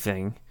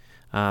everything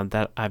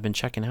that I've been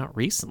checking out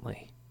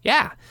recently.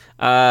 Yeah.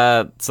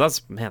 So that's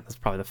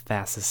probably the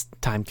fastest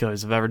Time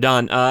Killers I've ever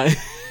done.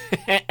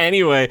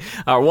 Anyway,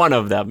 one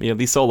of them,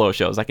 these solo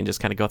shows, I can just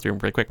kind of go through them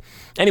pretty quick.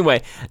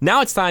 Anyway,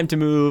 now it's time to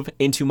move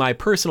into my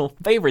personal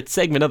favorite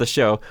segment of the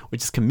show,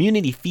 which is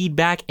community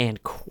feedback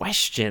and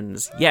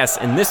questions. Yes,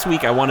 and this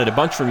week I wanted a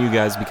bunch from you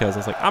guys because I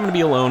was like, I'm going to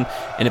be alone,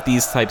 and if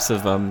these types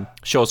of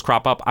shows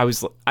crop up, I'd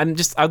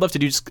love to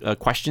do just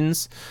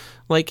questions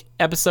like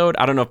episode.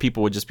 I don't know if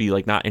people would just be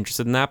like not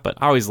interested in that, but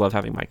I always love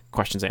having my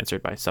questions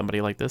answered by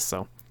somebody like this,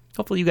 so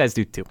hopefully you guys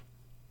do too.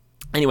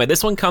 Anyway,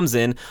 this one comes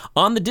in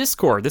on the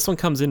Discord. This one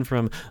comes in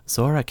from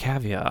Zora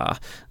Caviar.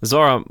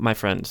 Zora, my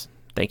friend,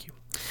 thank you.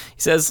 He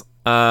says,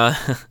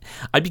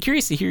 I'd be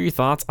curious to hear your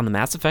thoughts on the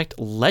Mass Effect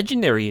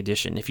Legendary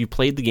Edition if you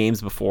played the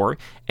games before,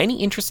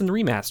 any interest in the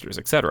remasters,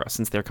 etc.,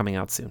 since they're coming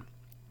out soon.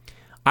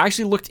 I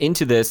actually looked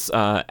into this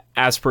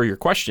as per your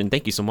question.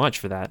 Thank you so much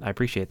for that. I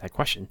appreciate that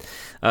question.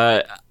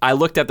 I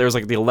looked at, there's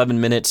like the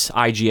 11-minute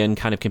IGN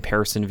kind of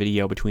comparison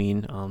video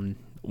between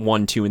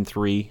 1, 2, and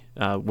 3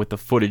 with the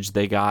footage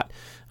they got.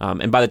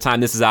 And by the time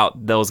this is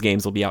out, those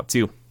games will be out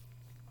too.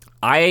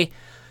 I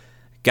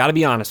got to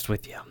be honest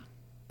with you.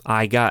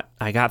 I got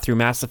through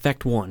Mass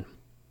Effect 1.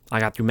 I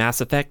got through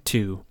Mass Effect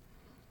 2.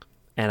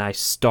 And I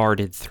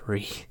started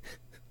 3.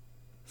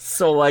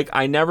 So, like,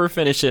 I never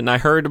finished it, and I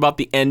heard about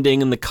the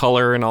ending and the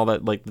color and all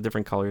that, like, the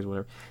different colors,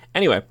 whatever.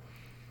 Anyway,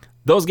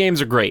 those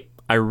games are great.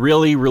 I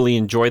really, really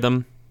enjoy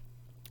them.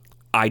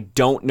 I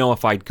don't know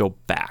if I'd go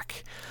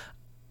back.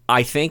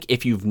 I think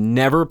if you've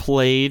never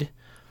played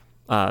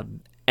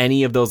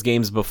any of those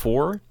games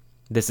before,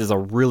 this is a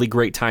really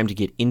great time to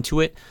get into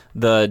it.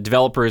 The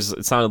developers,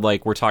 it sounded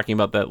like we're talking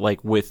about that,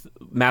 like, with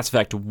Mass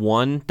Effect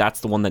 1,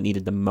 that's the one that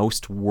needed the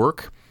most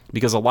work,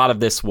 because a lot of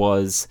this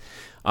was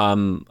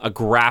a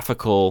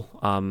graphical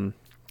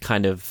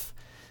kind of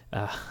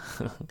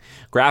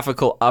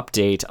graphical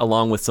update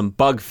along with some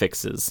bug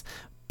fixes,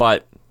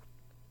 but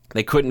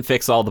they couldn't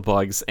fix all the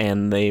bugs,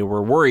 and they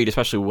were worried,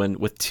 especially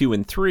with 2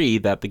 and 3,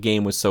 that the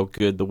game was so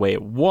good the way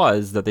it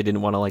was that they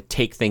didn't want to like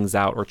take things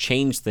out or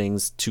change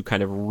things to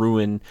kind of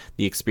ruin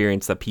the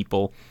experience that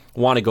people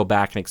want to go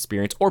back and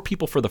experience, or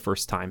people for the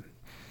first time.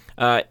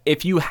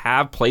 If you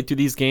have played through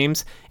these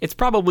games, it's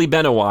probably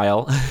been a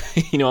while,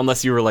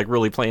 unless you were like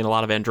really playing a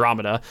lot of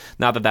Andromeda.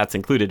 Not that that's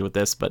included with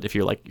this, but if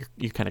you're like,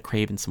 you're kind of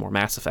craving some more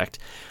Mass Effect.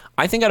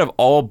 I think out of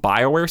all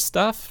BioWare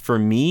stuff, for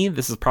me,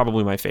 this is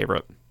probably my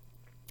favorite.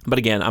 But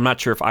again, I'm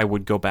not sure if I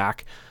would go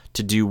back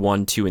to do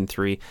 1, 2, and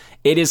 3.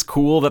 It is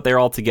cool that they're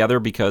all together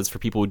because for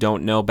people who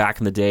don't know, back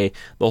in the day,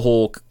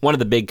 one of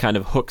the big kind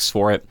of hooks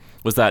for it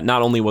was that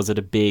not only was it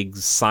a big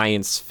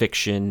science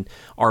fiction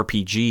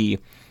RPG,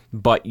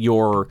 but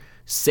your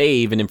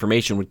save and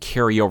information would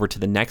carry over to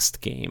the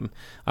next game.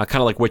 Kind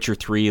of like Witcher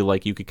 3,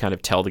 like you could kind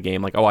of tell the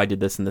game, like, oh, I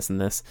did this and this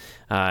and this,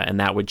 and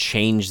that would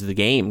change the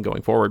game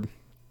going forward,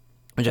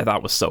 which I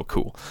thought was so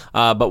cool.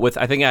 But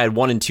I think I had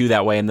 1 and 2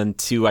 that way, and then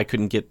 2, I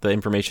couldn't get the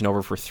information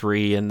over for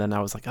 3, and then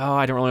I was like, oh,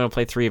 I don't really want to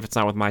play 3 if it's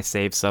not with my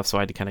save stuff, so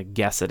I had to kind of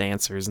guess at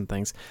answers and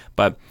things.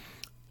 But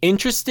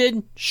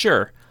interested?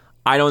 Sure.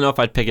 I don't know if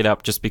I'd pick it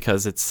up just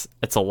because it's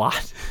a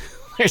lot.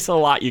 There's a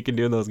lot you can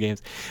do in those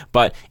games.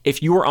 But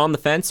if you were on the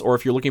fence, or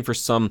if you're looking for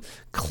some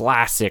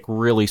classic,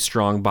 really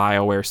strong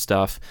BioWare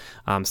stuff,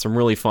 some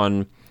really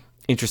fun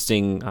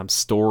interesting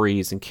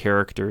stories and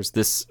characters.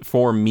 This,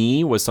 for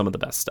me, was some of the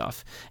best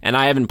stuff. And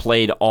I haven't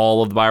played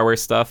all of the BioWare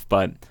stuff,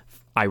 but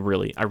I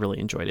really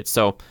enjoyed it.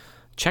 So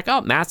check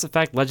out Mass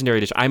Effect Legendary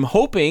Edition. I'm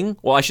hoping,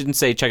 well, I shouldn't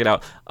say check it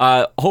out.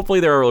 Hopefully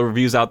there are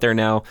reviews out there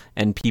now,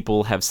 and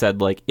people have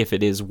said like if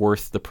it is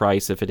worth the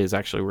price, if it is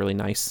actually really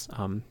nice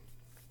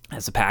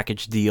as a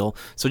package deal.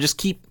 So just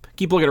keep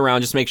looking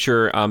around, just make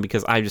sure,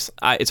 because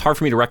it's hard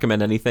for me to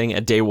recommend anything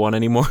at day one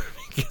anymore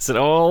because it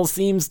all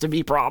seems to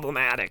be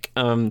problematic.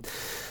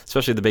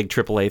 Especially the big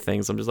AAA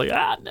things. I'm just like,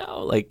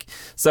 no. Like,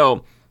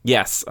 so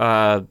yes,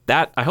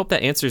 that, I hope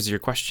that answers your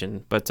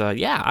question. But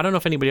yeah, I don't know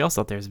if anybody else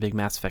out there is a big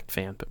Mass Effect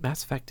fan, but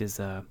Mass Effect is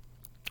a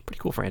pretty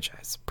cool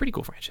franchise.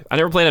 I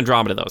never played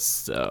Andromeda though,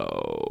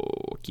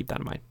 so keep that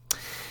in mind.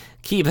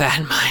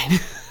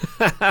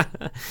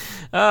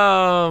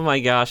 Oh my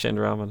gosh,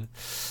 Andromeda.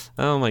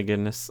 Oh my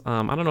goodness.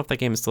 I don't know if that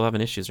game is still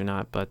having issues or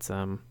not, but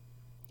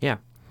yeah.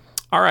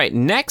 All right,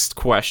 next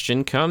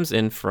question comes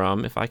in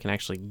from, if I can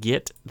actually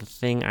get the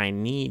thing I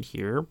need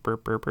here.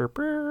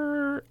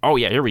 Oh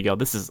yeah, here we go.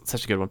 This is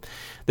such a good one.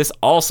 This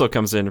also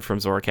comes in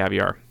from Zora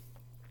Caviar.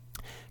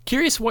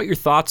 Curious what your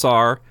thoughts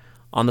are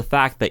on the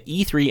fact that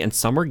E3 and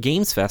Summer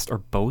Games Fest are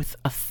both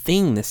a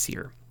thing this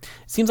year.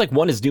 It seems like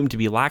one is doomed to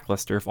be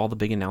lackluster if all the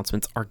big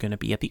announcements are going to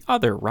be at the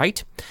other,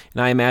 right?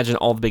 And I imagine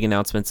all the big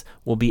announcements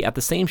will be at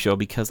the same show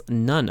because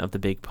none of the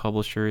big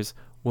publishers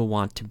will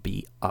want to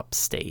be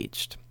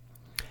upstaged.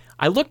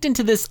 I looked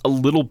into this a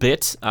little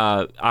bit.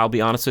 I'll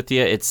be honest with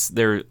you.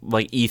 They're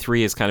like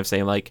E3 is kind of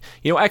saying like,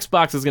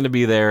 Xbox is going to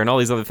be there and all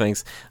these other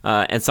things.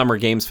 And Summer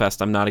Games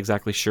Fest, I'm not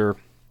exactly sure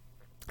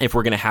if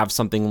we're going to have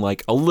something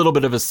like a little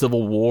bit of a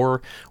civil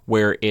war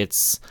where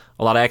it's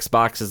a lot of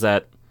Xboxes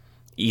at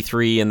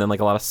E3 and then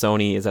like a lot of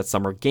Sony is at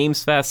Summer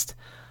Games Fest.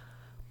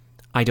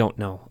 I don't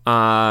know.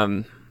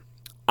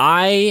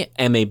 I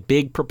am a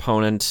big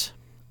proponent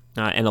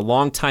and a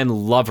longtime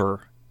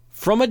lover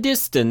from a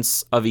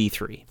distance of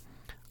E3.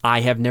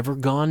 I have never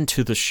gone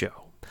to the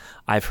show.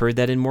 I've heard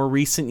that in more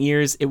recent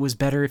years, it was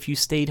better if you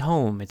stayed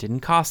home. It didn't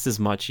cost as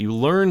much. You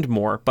learned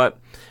more. But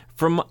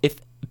if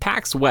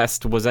PAX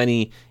West was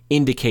any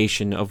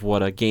indication of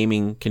what a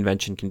gaming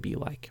convention can be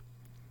like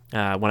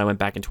when I went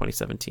back in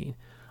 2017,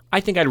 I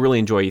think I'd really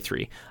enjoy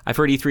E3. I've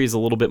heard E3 is a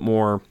little bit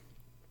more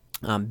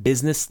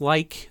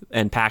business-like,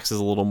 and PAX is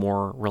a little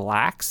more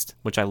relaxed,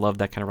 which I love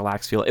that kind of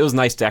relaxed feel. It was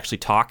nice to actually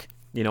talk,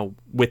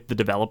 with the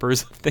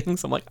developers of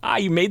things. I'm like,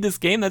 you made this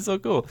game? That's so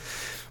cool.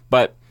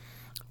 But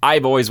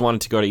I've always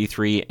wanted to go to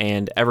E3,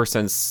 and ever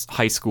since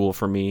high school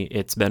for me,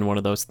 it's been one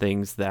of those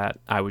things that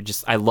I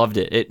loved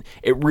it.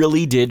 It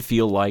really did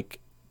feel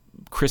like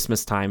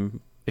Christmas time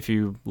if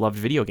you loved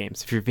video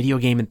games, if you're a video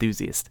game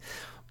enthusiast.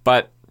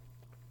 But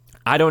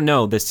I don't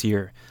know this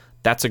year.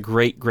 That's a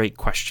great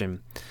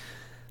question.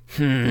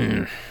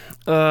 And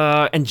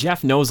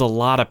Jeff knows a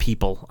lot of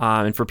people.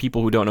 And for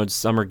people who don't know,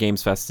 Summer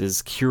Games Fest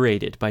is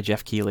curated by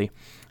Jeff Keighley,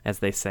 as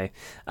they say.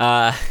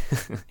 Or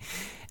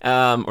that's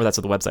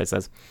what the website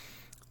says.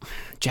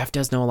 Jeff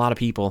does know a lot of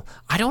people.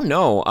 I don't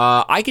know.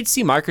 I could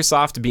see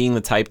Microsoft being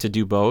the type to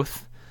do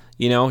both,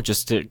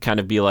 just to kind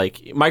of be like,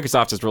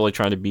 Microsoft is really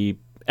trying to be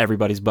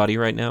everybody's buddy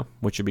right now,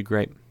 which would be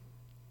great.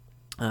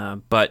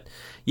 But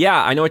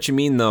yeah, I know what you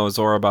mean though,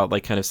 Zora, about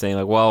like kind of saying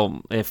like,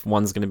 well, if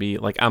one's going to be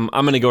like, I'm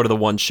going to go to the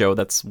one show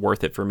that's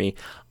worth it for me.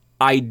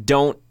 I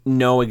don't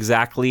know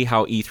exactly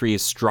how E3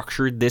 is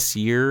structured this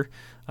year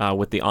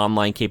with the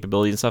online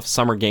capability and stuff.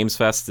 Summer Games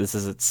Fest, this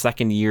is its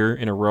second year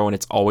in a row and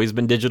it's always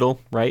been digital,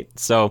 right?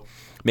 So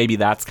maybe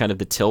that's kind of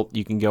the tilt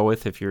you can go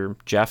with if you're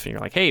Jeff and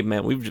you're like, hey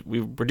man,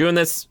 we're doing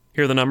this.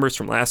 Here are the numbers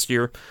from last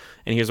year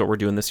and here's what we're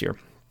doing this year.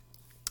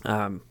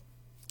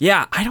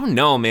 Yeah, I don't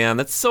know, man.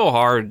 That's so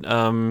hard.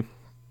 Gosh,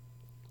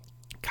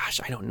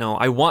 I don't know.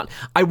 I want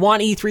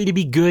E3 to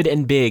be good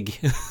and big.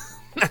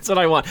 That's what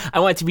I want. I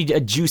want it to be a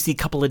juicy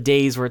couple of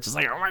days where it's just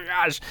like, oh my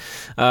gosh,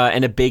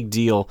 and a big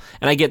deal.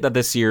 And I get that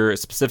this year,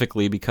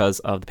 specifically because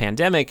of the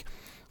pandemic,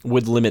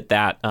 would limit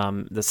that,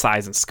 the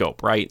size and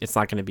scope, right? It's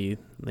not going to be,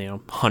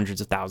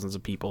 hundreds of thousands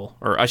of people,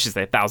 or I should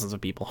say thousands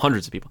of people,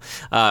 hundreds of people,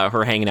 who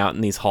are hanging out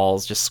in these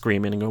halls just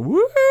screaming and going,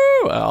 woo,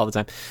 all the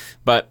time.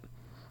 But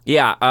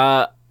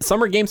yeah,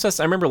 Summer Games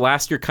Fest, I remember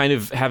last year kind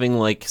of having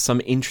like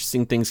some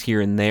interesting things here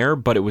and there,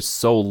 but it was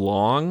so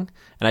long,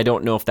 and I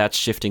don't know if that's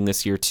shifting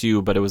this year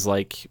too, but it was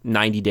like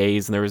 90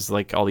 days, and there was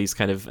like all these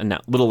kind of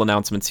little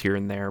announcements here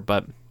and there.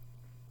 But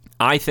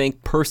I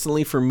think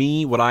personally for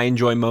me, what I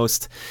enjoy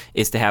most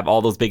is to have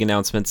all those big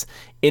announcements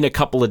in a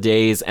couple of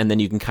days, and then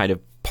you can kind of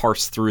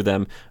parse through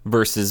them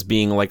versus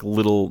being like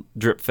little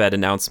drip-fed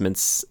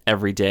announcements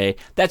every day.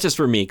 That's just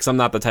for me, because I'm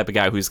not the type of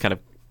guy who's kind of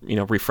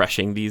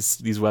refreshing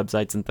these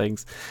websites and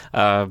things.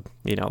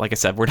 Like I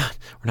said, we're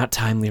not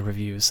timely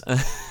reviews.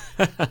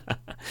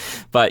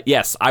 But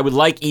yes, I would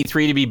like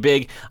E3 to be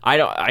big. I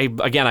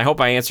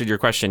hope I answered your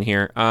question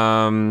here.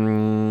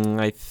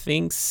 I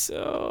think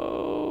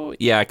so.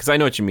 Yeah, because I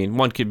know what you mean.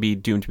 One could be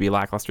doomed to be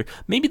lackluster.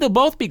 Maybe they'll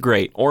both be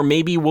great, or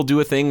maybe we'll do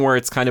a thing where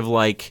it's kind of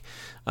like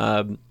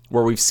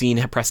where we've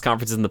seen press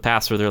conferences in the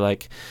past where they're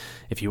like,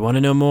 if you want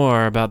to know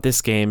more about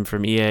this game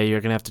from EA,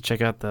 you're going to have to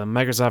check out the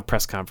Microsoft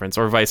press conference,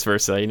 or vice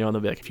versa. And they'll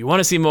be like, if you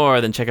want to see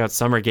more, then check out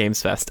Summer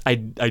Games Fest. I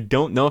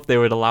don't know if they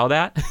would allow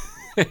that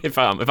if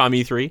I'm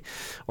E3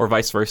 or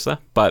vice versa,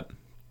 but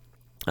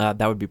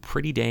that would be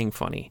pretty dang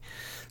funny.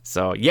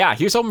 So yeah,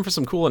 here's hoping for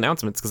some cool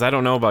announcements, because I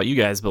don't know about you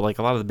guys, but like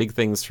a lot of the big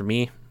things for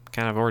me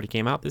kind of already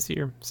came out this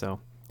year. So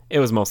it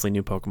was mostly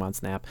new Pokemon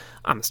Snap.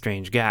 I'm a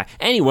strange guy.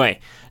 Anyway,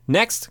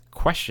 next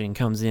question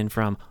comes in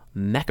from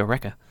Mecha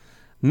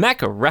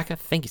Rekka,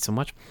 thank you so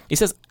much. He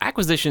says,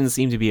 acquisitions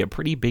seem to be a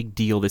pretty big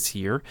deal this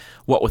year,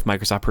 what with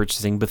Microsoft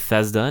purchasing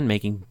Bethesda and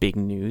making big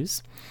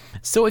news.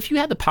 So if you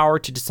had the power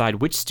to decide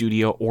which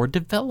studio or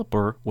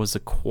developer was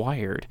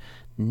acquired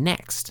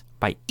next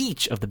by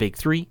each of the big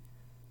three,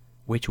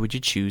 which would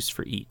you choose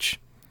for each?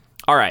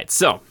 All right,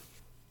 so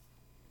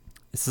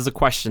this is a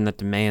question that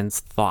demands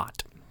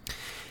thought.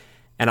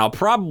 And I'll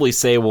probably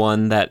say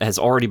one that has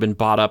already been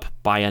bought up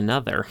by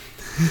another.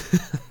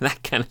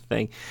 That kind of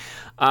thing.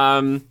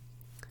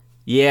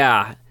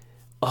 Yeah.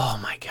 Oh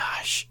my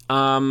gosh.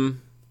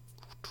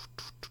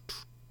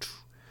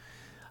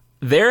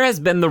 There has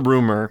been the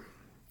rumor,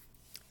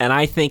 and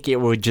I think it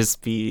would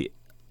just be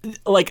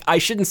like, I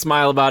shouldn't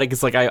smile about it,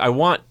 because like I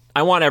want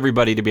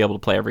everybody to be able to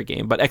play every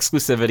game, but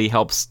exclusivity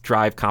helps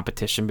drive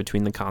competition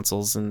between the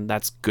consoles, and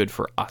that's good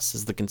for us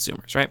as the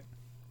consumers, right?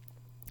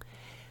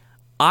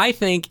 I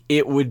think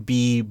it would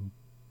be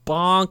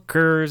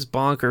bonkers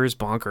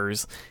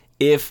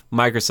if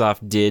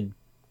Microsoft did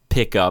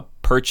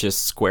purchase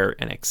Square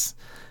Enix,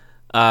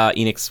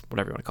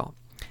 whatever you want to call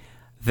it.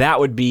 That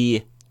would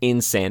be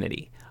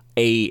insanity.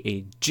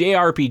 A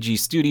JRPG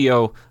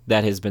studio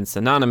that has been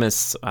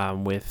synonymous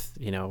with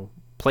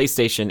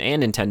PlayStation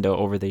and Nintendo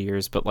over the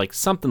years, but like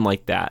something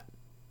like that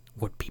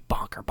would be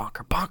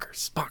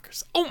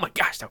bonkers. Oh my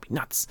gosh, that would be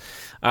nuts.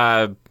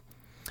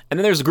 And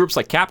then there's groups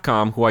like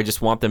Capcom, who I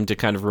just want them to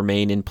kind of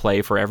remain in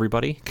play for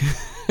everybody.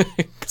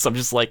 Because I'm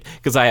just like,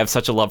 because I have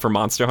such a love for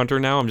Monster Hunter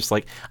now, I'm just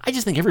like, I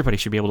just think everybody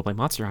should be able to play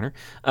Monster Hunter.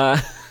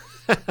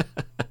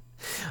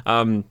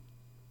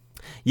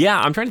 Yeah,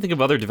 I'm trying to think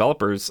of other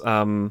developers.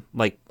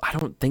 Like, I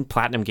don't think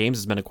Platinum Games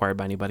has been acquired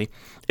by anybody.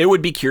 I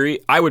would be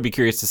curious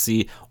to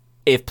see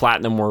if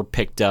Platinum were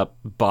picked up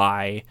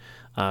by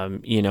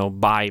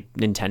by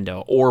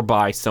Nintendo or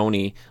by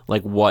Sony,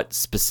 like what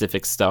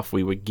specific stuff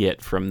we would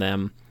get from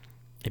them.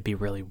 It'd be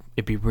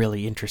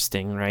really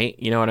interesting, right?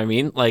 You know what I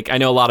mean? Like, I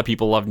know a lot of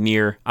people love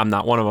Nier. I'm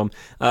not one of them.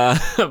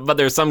 But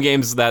there's some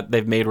games that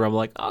they've made where I'm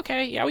like,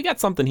 okay, yeah, we got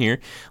something here.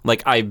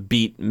 Like, I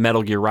beat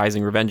Metal Gear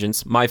Rising: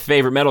 Revengeance, my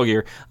favorite Metal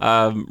Gear,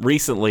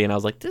 recently, and I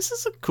was like, this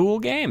is a cool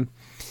game.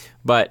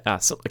 But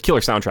so a killer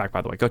soundtrack,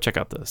 by the way. Go check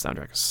out the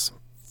soundtrack. It's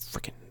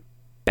freaking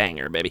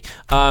banger, baby.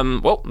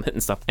 Whoa, I'm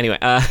hitting stuff. Anyway,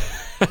 I'm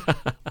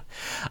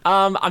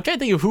trying to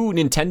think of who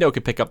Nintendo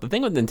could pick up. The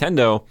thing with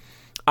Nintendo,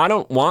 I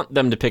don't want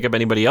them to pick up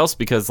anybody else,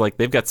 because like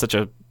they've got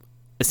it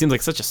seems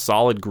like such a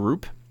solid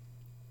group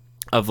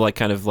of like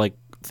kind of like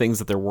things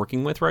that they're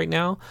working with right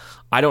now.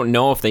 I don't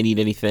know if they need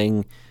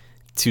anything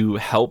to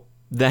help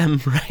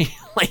them, right?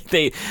 Like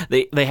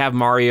they have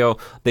Mario,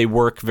 they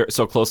work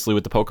so closely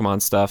with the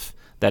Pokemon stuff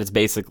that it's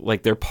basic,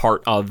 like they're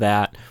part of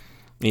that,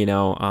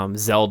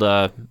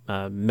 Zelda,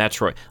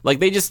 Metroid. Like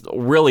they just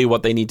really,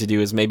 what they need to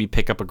do is maybe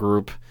pick up a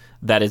group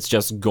that is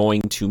just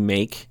going to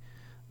make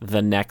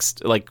the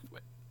next like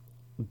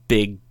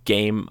big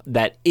game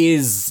that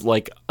is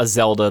like a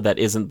Zelda that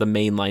isn't the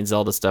mainline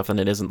Zelda stuff, and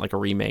it isn't like a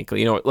remake,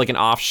 like an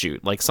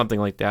offshoot, like something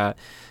like that.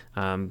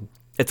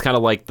 It's kind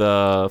of like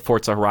the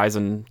Forza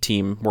Horizon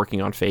team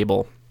working on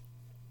Fable.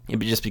 It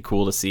would just be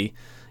cool to see,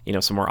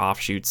 some more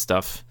offshoot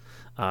stuff,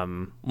 or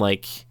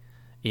like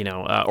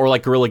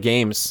Guerrilla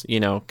Games,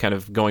 kind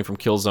of going from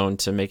Killzone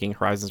to making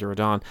Horizon Zero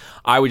Dawn.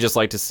 I would just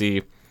like to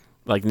see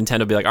like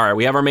Nintendo be like, all right,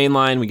 we have our main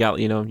line, we got,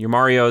 your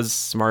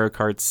Marios, Mario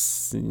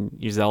Karts, and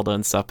your Zelda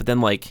and stuff. But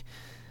then like,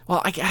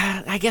 well,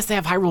 I guess they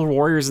have Hyrule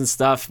Warriors and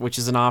stuff, which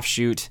is an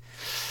offshoot.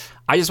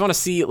 I just want to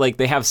see, like,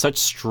 they have such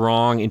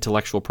strong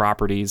intellectual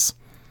properties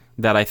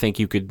that I think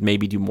you could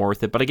maybe do more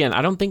with it. But again,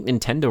 I don't think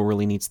Nintendo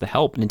really needs the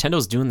help.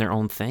 Nintendo's doing their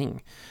own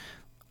thing.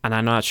 And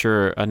I'm not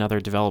sure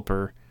another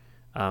developer,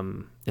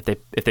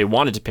 if they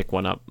wanted to pick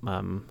one up,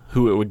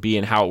 who it would be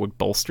and how it would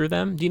bolster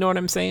them. Do you know what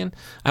I'm saying?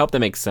 I hope that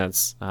makes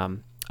sense.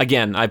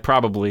 Again, I'd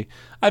probably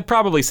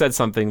said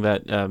something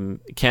that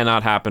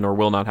cannot happen or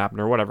will not happen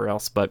or whatever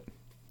else. But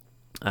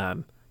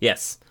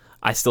yes,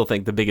 I still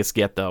think the biggest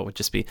get though would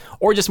just be,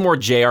 or just more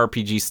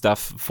JRPG stuff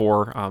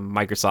for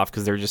Microsoft,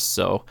 because they're just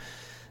so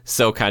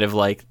kind of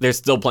like, they're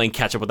still playing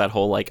catch up with that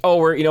whole like, oh,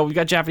 we've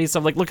got Japanese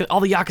stuff. Like, look at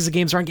all the Yakuza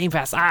games are on Game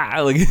Pass.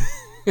 Like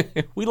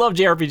we love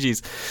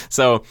JRPGs.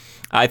 So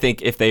I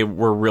think if they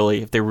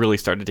really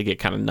started to get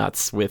kind of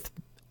nuts with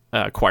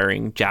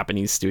acquiring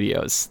Japanese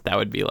studios, that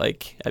would be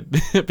like,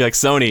 it'd be like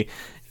Sony,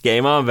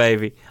 game on,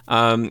 baby.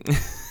 Oh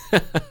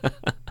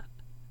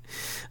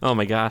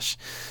my gosh.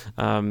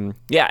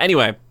 Yeah,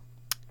 anyway,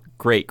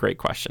 great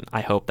question.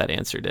 I hope that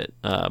answered it.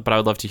 But I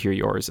would love to hear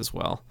yours as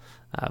well.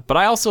 But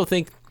I also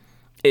think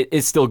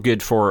it's still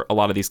good for a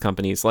lot of these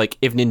companies. Like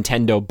if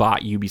Nintendo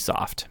bought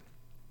Ubisoft,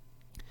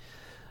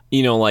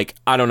 you know, like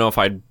I don't know if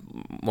I'd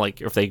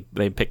like if they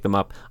pick them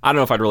up. I don't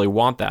know if I'd really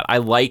want that. I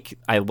like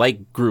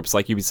groups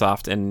like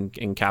Ubisoft and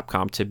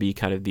Capcom to be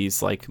kind of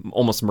these like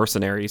almost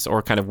mercenaries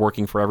or kind of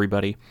working for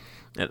everybody.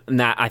 And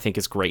that I think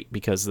is great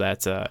because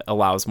that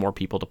allows more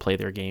people to play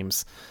their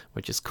games,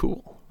 which is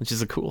cool, which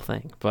is a cool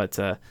thing. But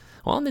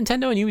well,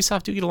 Nintendo and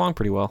Ubisoft do get along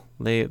pretty well.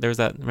 There's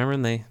that. Remember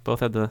when they both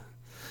had the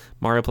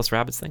Mario plus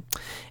Rabbids thing?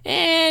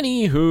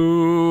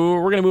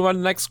 Anywho, we're gonna move on to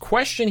the next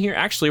question here.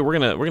 Actually, we're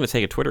gonna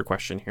take a Twitter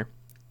question here.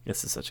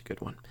 This is such a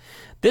good one.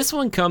 This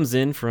one comes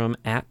in from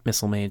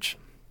 @MissileMage.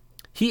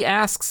 He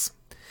asks,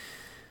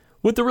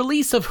 with the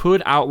release of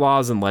Hood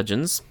Outlaws and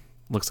Legends,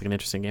 looks like an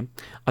interesting game,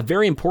 a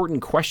very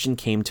important question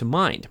came to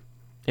mind.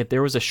 If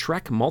there was a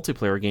Shrek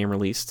multiplayer game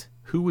released,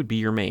 who would be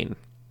your main?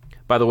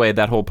 By the way,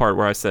 that whole part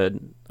where I said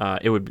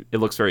it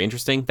looks very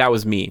interesting, that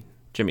was me,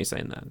 Jimmy,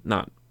 saying that,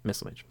 not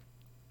MissileMage.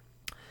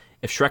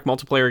 If Shrek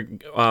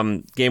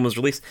multiplayer game was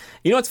released,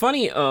 you know what's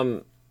funny,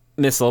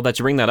 Missile, that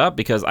you bring that up,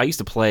 because I used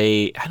to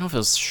play, I don't know if it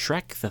was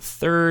Shrek the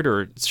Third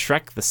or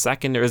Shrek the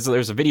Second. There's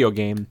a video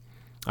game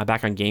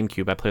back on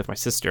GameCube I played with my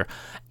sister,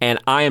 and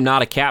I am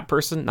not a cat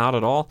person, not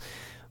at all,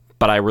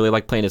 but I really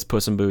like playing as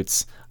Puss in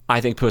Boots.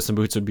 I think Puss in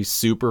Boots would be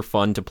super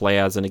fun to play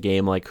as in a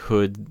game like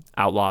Hood,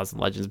 Outlaws,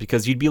 and Legends,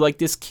 because you'd be like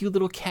this cute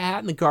little cat,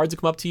 and the guards would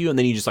come up to you, and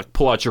then you just like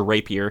pull out your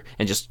rapier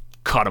and just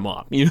cut them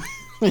up. You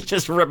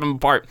just rip them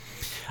apart.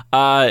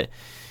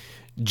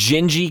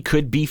 Gingy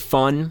could be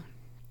fun.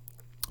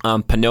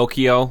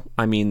 Pinocchio,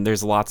 I mean,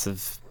 there's lots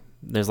of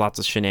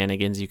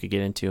shenanigans you could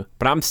get into,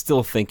 but I'm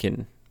still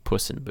thinking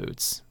Puss in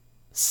Boots.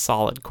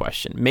 Solid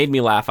question. Made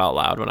me laugh out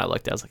loud when I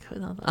looked at it.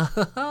 I was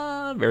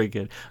like, very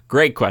good.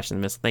 Great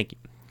question, Miss. Thank you.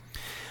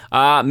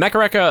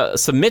 Mekareka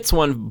submits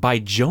one by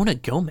Jonah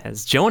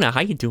Gomez. Jonah, how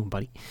you doing,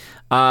 buddy?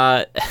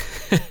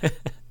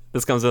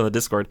 This comes in the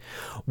Discord.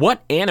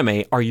 What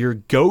anime are your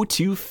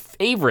go-to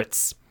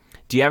favorites?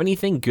 Do you have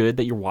anything good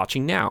that you're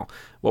watching now?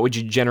 What would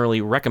you generally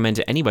recommend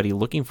to anybody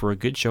looking for a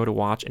good show to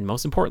watch? And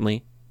most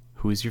importantly,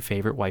 who's your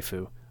favorite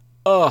waifu?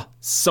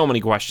 So many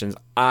questions.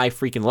 I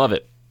freaking love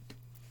it.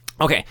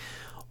 Okay,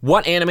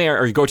 what anime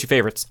are your go-to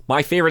favorites?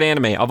 My favorite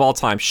anime of all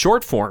time,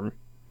 short form,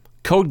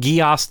 Code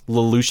Geass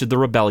Lelouch the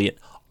Rebellion.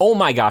 Oh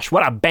my gosh,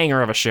 what a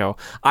banger of a show.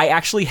 I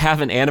actually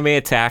have an anime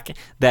attack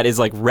that is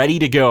like ready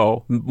to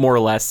go, more or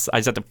less. I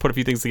just have to put a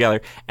few things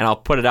together, and I'll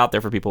put it out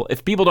there for people.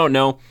 If people don't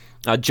know,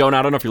 Jonah,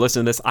 I don't know if you're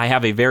listening to this, I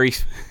have a very...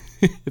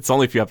 it's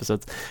only a few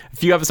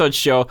episodes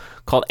show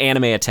called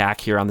Anime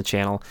Attack here on the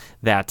channel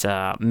that,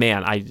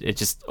 man, it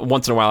just,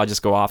 once in a while I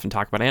just go off and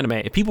talk about anime.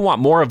 If people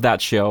want more of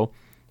that show,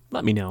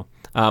 let me know.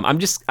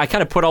 I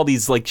kind of put all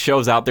these like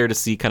shows out there to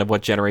see kind of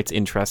what generates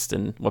interest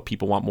and what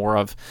people want more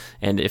of.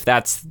 And if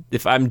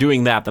I'm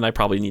doing that, then I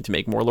probably need to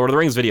make more Lord of the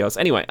Rings videos.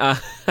 Anyway,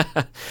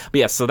 but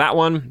yeah, so that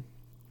one,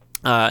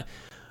 I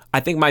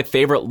think my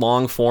favorite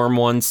long form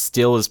one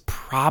still is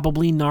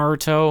probably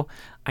Naruto.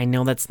 I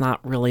know that's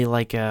not really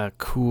like a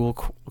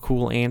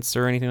cool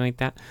answer or anything like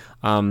that.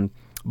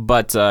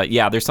 But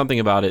yeah, there's something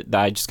about it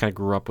that I just kind of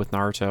grew up with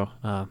Naruto.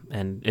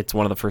 And it's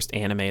one of the first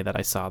anime that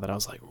I saw that I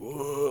was like,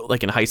 whoa,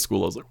 like in high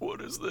school, I was like,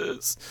 what is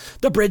this?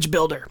 The Bridge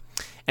Builder.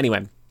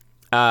 Anyway,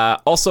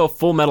 also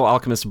Full Metal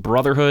Alchemist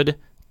Brotherhood,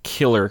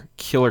 killer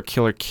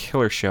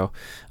show.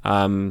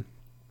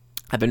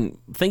 I've been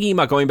thinking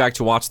about going back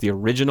to watch the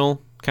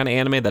original kind of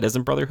anime that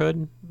isn't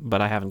Brotherhood,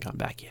 but I haven't gone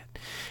back yet.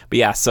 But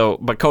yeah,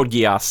 but Code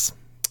Geass,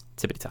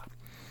 tippity top.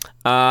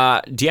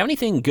 Do you have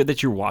anything good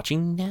that you're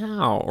watching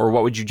now, or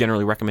what would you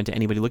generally recommend to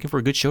anybody looking for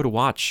a good show to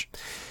watch?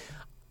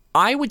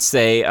 I would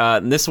say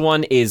this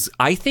one is,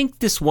 I think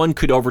this one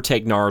could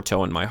overtake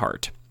Naruto in my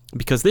heart,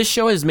 because this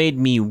show has made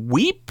me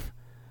weep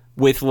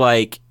with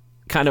like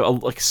kind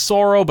of like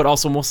sorrow, but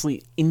also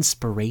mostly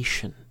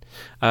inspiration.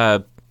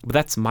 But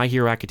that's My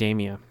Hero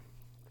Academia.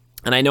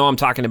 And I know I'm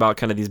talking about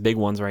kind of these big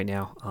ones right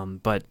now,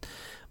 but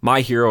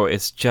My Hero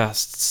is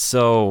just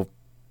so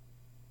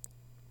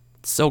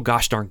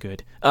gosh darn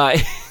good.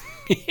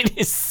 It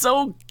is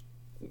so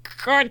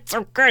good.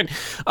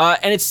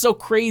 And it's so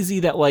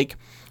crazy that like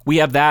we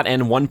have that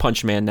and One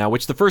Punch Man now,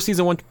 which the first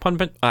season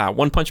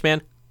One Punch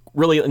Man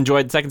really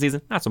enjoyed. The second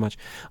season not so much,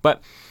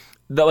 but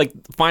like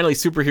finally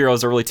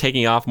superheroes are really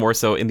taking off more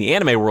so in the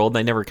anime world. And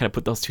I never kind of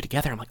put those two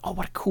together. I'm like, oh,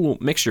 what a cool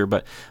mixture.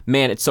 But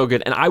man, it's so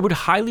good, and I would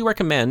highly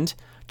recommend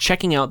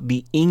checking out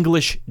the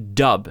English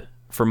dub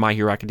for My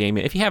Hero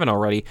Academia if you haven't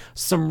already.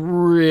 Some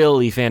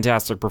really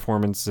fantastic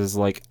performances.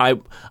 Like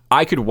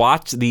I could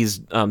watch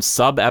these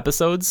sub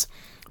episodes,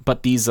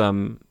 but these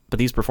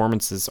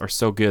performances are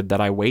so good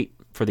that I wait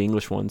for the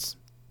English ones,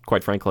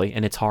 quite frankly,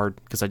 and it's hard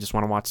because I just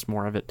want to watch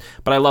more of it.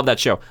 But I love that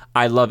show.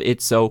 I love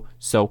it so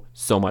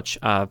much.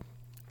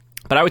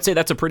 But I would say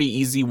that's a pretty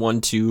easy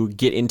one to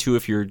get into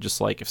if you're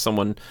just like, if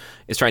someone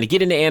is trying to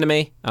get into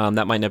anime,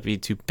 that might not be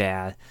too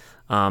bad.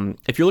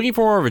 If you're looking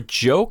for more of a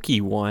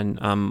jokey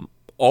one,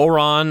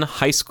 Ouran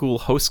High School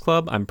Host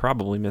Club, I'm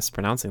probably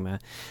mispronouncing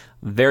that.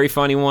 Very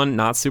funny one,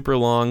 not super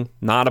long,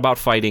 not about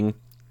fighting.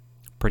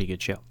 Pretty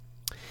good show.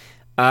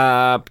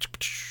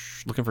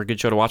 Looking for a good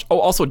show to watch. Oh,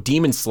 also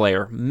Demon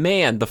Slayer.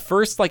 Man, the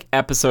first like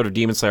episode of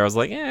Demon Slayer, I was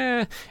like,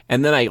 eh.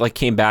 And then I like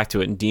came back to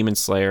it, and Demon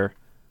Slayer,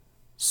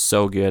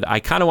 so good. I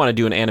kind of want to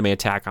do an anime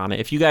attack on it.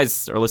 If you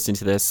guys are listening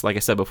to this, like I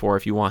said before,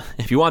 if you want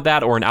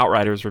that or an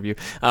Outriders review,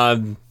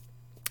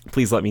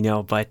 please let me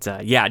know. But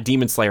yeah,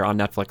 Demon Slayer on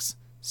Netflix,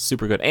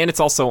 super good. And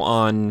it's also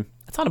on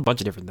a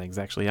bunch of different things,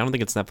 actually. I don't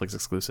think it's Netflix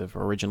exclusive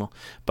or original,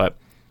 but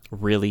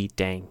really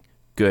dang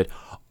good.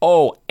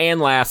 Oh,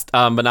 and last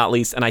but not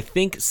least, and I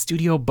think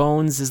Studio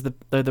Bones is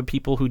the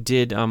people who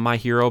did My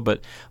Hero,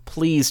 but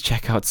please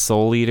check out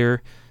Soul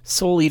Eater.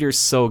 Soul Eater's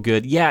so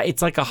good. Yeah,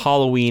 it's like a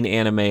Halloween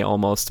anime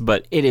almost,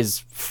 but it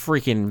is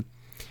freaking...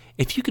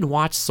 If you can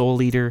watch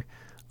Soul Eater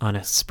on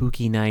a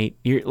spooky night,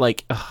 you're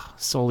like, oh,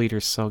 Soul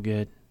Eater's so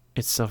good.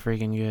 It's so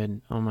freaking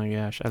good. Oh my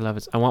gosh, I love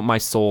it. I want my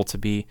soul to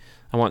be...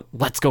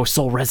 Let's go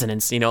Soul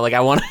Resonance. You know, like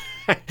I want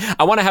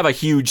to have a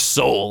huge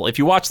soul. If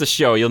you watch the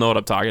show, you'll know what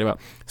I'm talking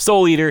about.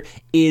 Soul Eater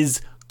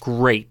is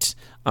great.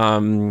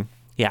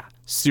 Yeah,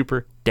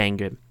 super dang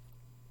good.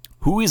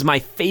 Who is my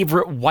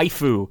favorite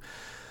waifu?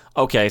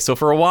 Okay, so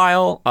for a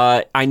while,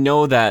 I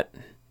know that,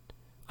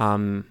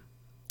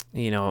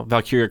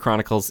 Valkyria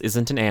Chronicles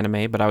isn't an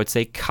anime, but I would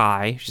say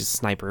Kai, she's a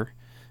sniper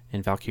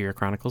in Valkyria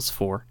Chronicles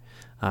 4,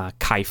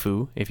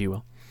 Kaifu, if you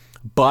will.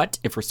 But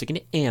if we're sticking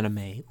to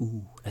anime,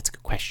 ooh, that's a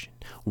good question.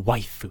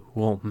 Waifu,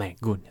 oh my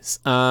goodness.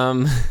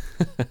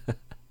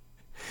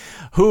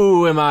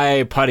 Who am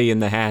I putty in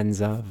the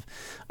hands of?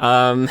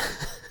 Man,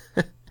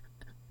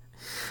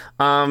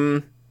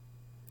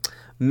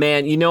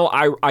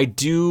 I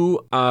do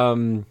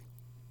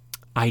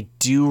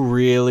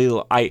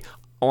really... I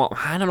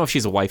don't know if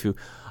she's a waifu.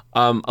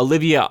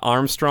 Olivia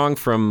Armstrong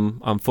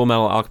from Full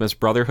Metal Alchemist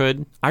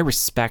Brotherhood. I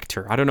respect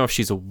her. I don't know if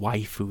she's a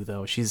waifu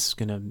though.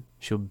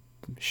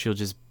 She'll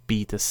just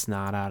beat the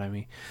snot out of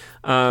me.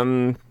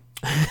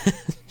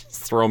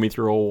 Just throw me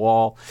through a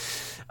wall.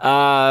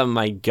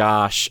 My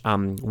gosh.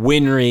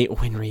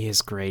 Winry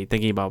is great.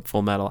 Thinking about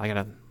Full Metal, I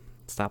gotta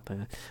stop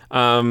that.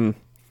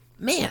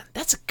 Man,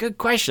 that's a good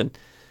question.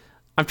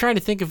 I'm trying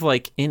to think of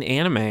like in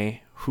anime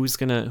who's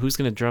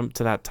gonna jump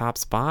to that top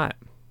spot.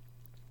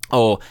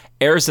 Oh,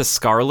 Erza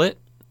Scarlet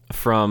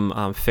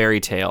from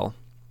Fairy Tail.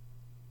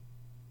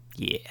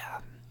 Yeah,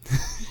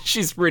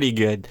 she's pretty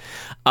good.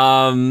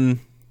 There's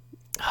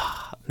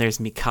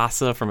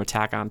Mikasa from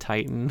Attack on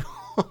Titan.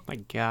 Oh my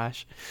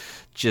gosh,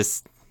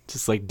 just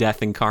like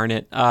death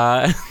incarnate.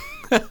 I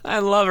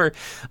love her.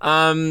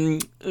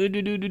 And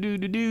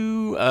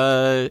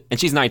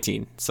she's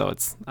 19, so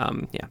it's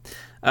yeah.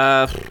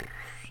 I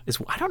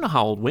don't know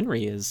how old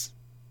Winry is.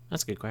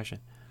 That's a good question.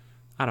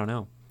 I don't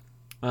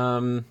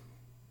know.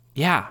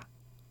 Yeah,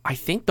 I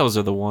think those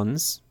are the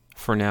ones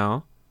for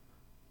now.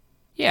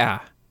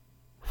 Yeah,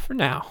 for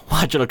now.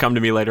 Watch, it'll come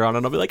to me later on,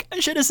 and I'll be like, I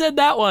should have said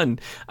that one.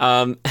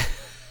 I'll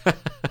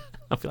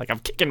feel like I'm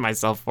kicking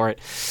myself for it.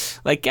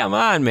 Like, come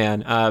on,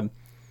 man.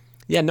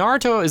 Yeah,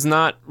 Naruto is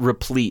not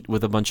replete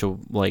with a bunch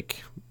of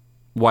like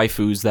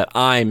waifus that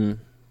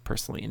I'm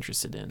personally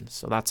interested in,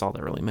 so that's all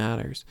that really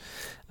matters.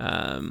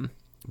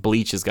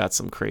 Bleach has got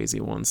some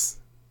crazy ones.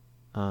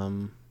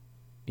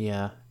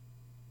 Yeah.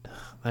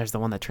 There's the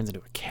one that turns into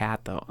a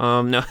cat, though.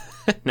 No.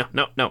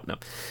 No.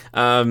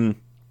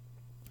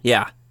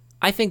 Yeah.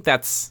 I think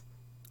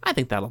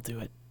that'll do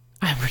it.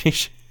 I'm pretty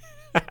sure.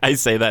 I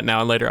say that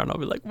now, and later on I'll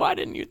be like, why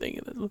didn't you think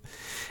of this one?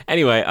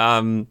 Anyway,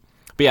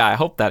 but yeah, I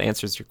hope that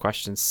answers your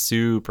questions.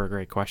 Super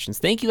great questions.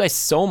 Thank you guys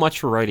so much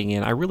for writing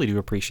in. I really do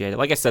appreciate it.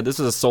 Like I said, this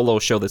is a solo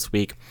show this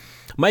week.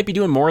 Might be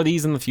doing more of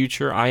these in the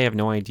future. I have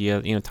no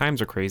idea.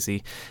 Times are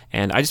crazy,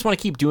 and I just want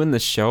to keep doing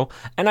this show.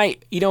 And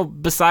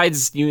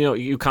besides,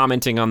 you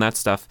commenting on that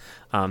stuff,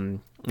 or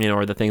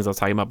the things I was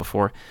talking about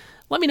before,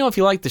 let me know if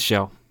you like the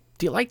show.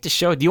 Do you like the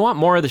show? Do you want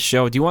more of the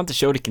show? Do you want the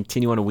show to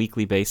continue on a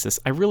weekly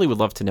basis? I really would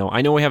love to know.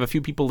 I know we have a few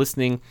people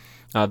listening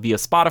via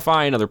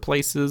Spotify and other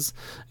places.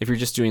 If you're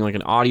just doing like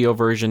an audio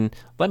version,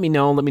 let me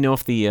know. Let me know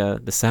if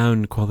the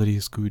sound quality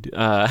is good.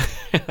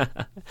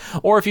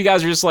 Or if you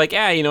guys are just like,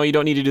 you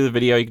don't need to do the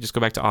video. You can just go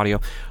back to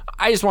audio.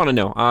 I just want to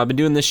know. I've been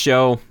doing this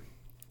show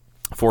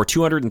for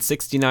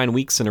 269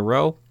 weeks in a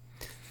row.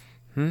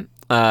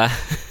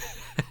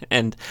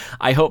 And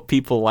I hope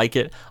people like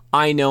it.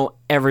 I know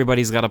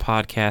everybody's got a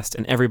podcast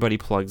and everybody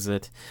plugs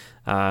it.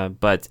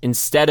 But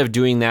instead of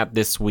doing that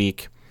this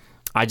week,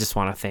 I just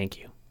want to thank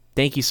you.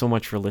 Thank you so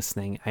much for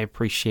listening. I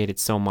appreciate it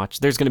so much.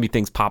 There's going to be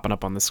things popping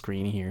up on the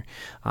screen here.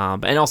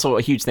 And also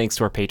a huge thanks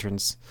to our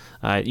patrons.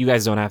 You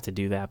guys don't have to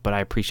do that, but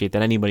I appreciate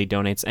that anybody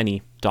donates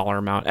any dollar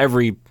amount.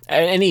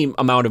 Any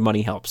amount of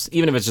money helps.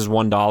 Even if it's just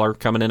 $1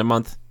 coming in a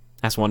month,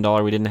 that's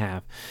 $1 we didn't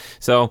have.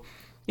 So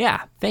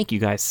yeah, thank you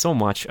guys so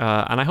much.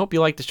 And I hope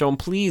you like the show. And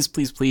please,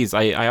 please, please,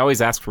 I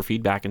always ask for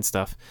feedback and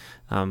stuff.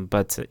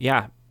 But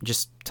yeah,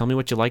 just tell me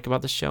what you like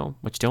about the show,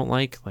 what you don't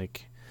like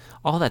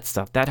all that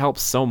stuff. That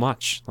helps so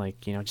much.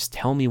 Just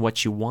tell me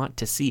what you want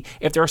to see.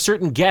 If there are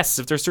certain guests,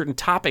 if there are certain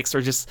topics,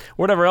 or just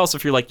whatever else,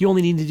 if you're like, you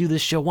only need to do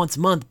this show once a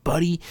month,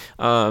 buddy.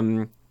 I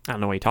don't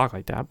know why you talk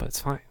like that, but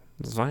it's fine.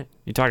 It's fine.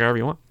 You talk however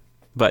you want.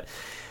 But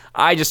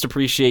I just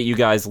appreciate you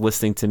guys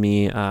listening to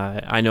me.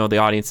 I know the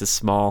audience is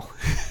small,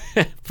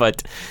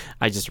 but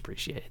I just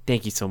appreciate it.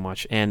 Thank you so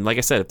much. And like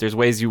I said, if there's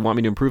ways you want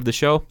me to improve the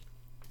show,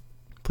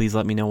 please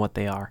let me know what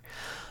they are.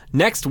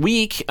 Next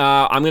week,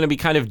 I'm going to be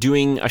kind of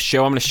doing a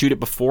show. I'm going to shoot it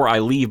before I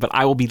leave, but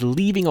I will be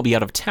leaving. I'll be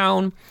out of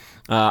town.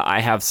 I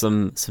have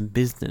some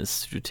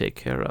business to take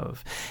care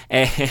of.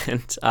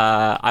 And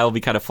I will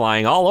be kind of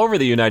flying all over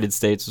the United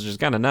States, which is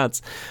kind of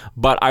nuts.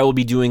 But I will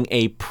be doing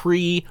a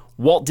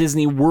pre-Walt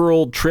Disney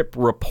World trip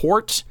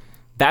report.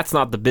 That's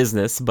not the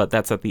business, but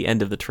that's at the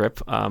end of the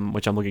trip,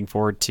 which I'm looking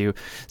forward to.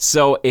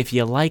 So if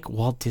you like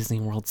Walt Disney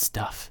World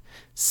stuff,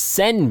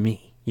 send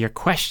me your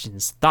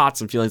questions, thoughts,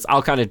 and feelings.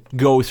 I'll kind of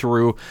go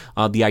through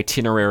the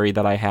itinerary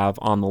that I have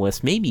on the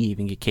list. Maybe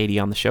even get Katie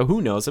on the show.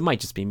 Who knows? It might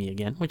just be me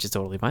again, which is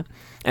totally fine.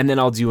 And then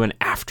I'll do an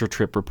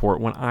after-trip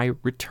report when I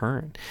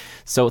return.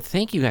 So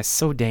thank you guys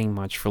so dang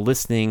much for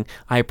listening.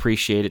 I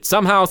appreciate it.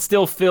 Somehow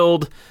still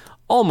filled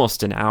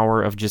almost an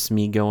hour of just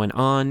me going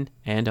on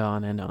and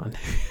on and on.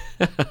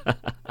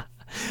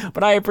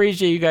 But I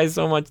appreciate you guys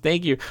so much.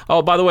 Thank you.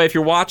 Oh, by the way, if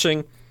you're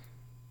watching,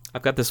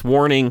 I've got this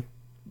warning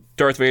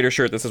Darth Vader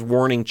shirt that says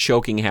warning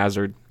choking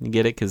hazard. You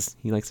get it? Because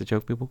he likes to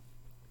choke people.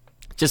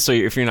 Just so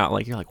if you're not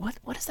like, you're like,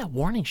 what is that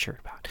warning shirt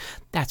about?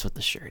 That's what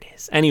the shirt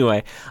is.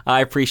 Anyway,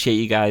 I appreciate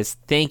you guys.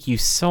 Thank you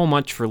so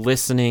much for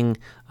listening.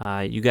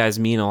 You guys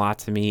mean a lot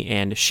to me.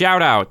 And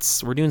shout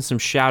outs. We're doing some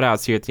shout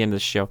outs here at the end of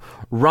the show.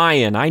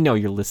 Ryan, I know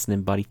you're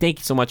listening, buddy. Thank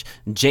you so much.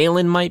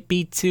 Jalen might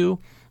be too.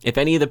 If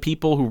any of the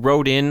people who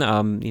wrote in,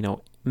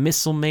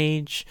 Missile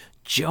Mage,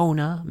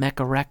 Jonah,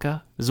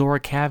 Mecha Zora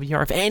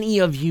Caviar, if any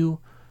of you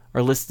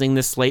are listening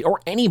this late,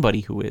 or anybody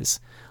who is,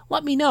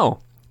 let me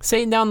know.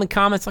 Say it down in the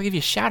comments. I'll give you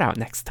a shout out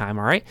next time,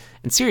 all right?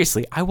 And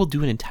seriously, I will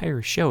do an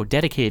entire show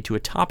dedicated to a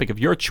topic of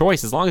your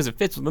choice as long as it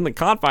fits within the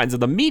confines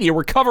of the media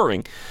we're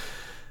covering.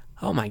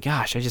 Oh my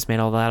gosh, I just made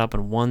all that up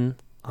in one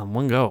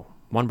go,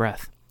 one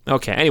breath.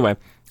 Okay, anyway,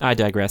 I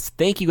digress.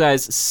 Thank you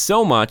guys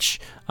so much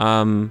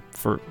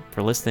for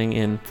listening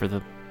in for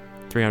the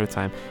 300th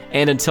time.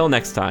 And until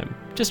next time,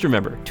 just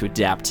remember to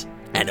adapt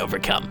and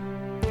overcome.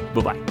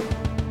 Bye-bye.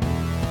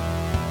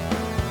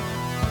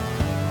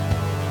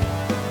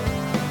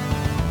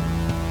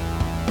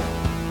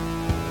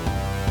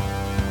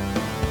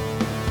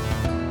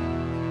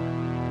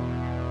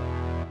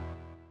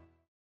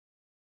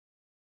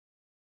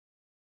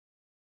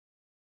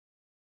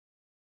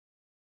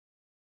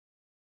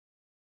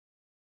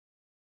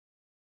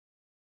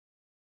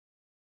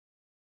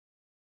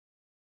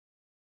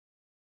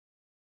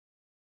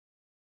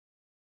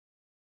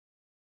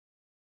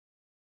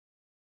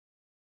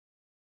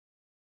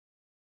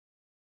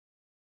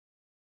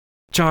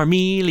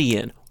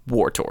 Charmeleon,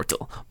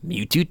 Wartortle,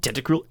 Mewtwo,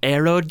 Tentacruel,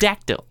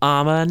 Aerodactyl,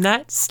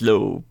 Ammonite,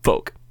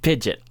 Slowpoke,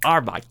 Pidgeot,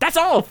 Arbok. That's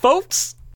all, folks!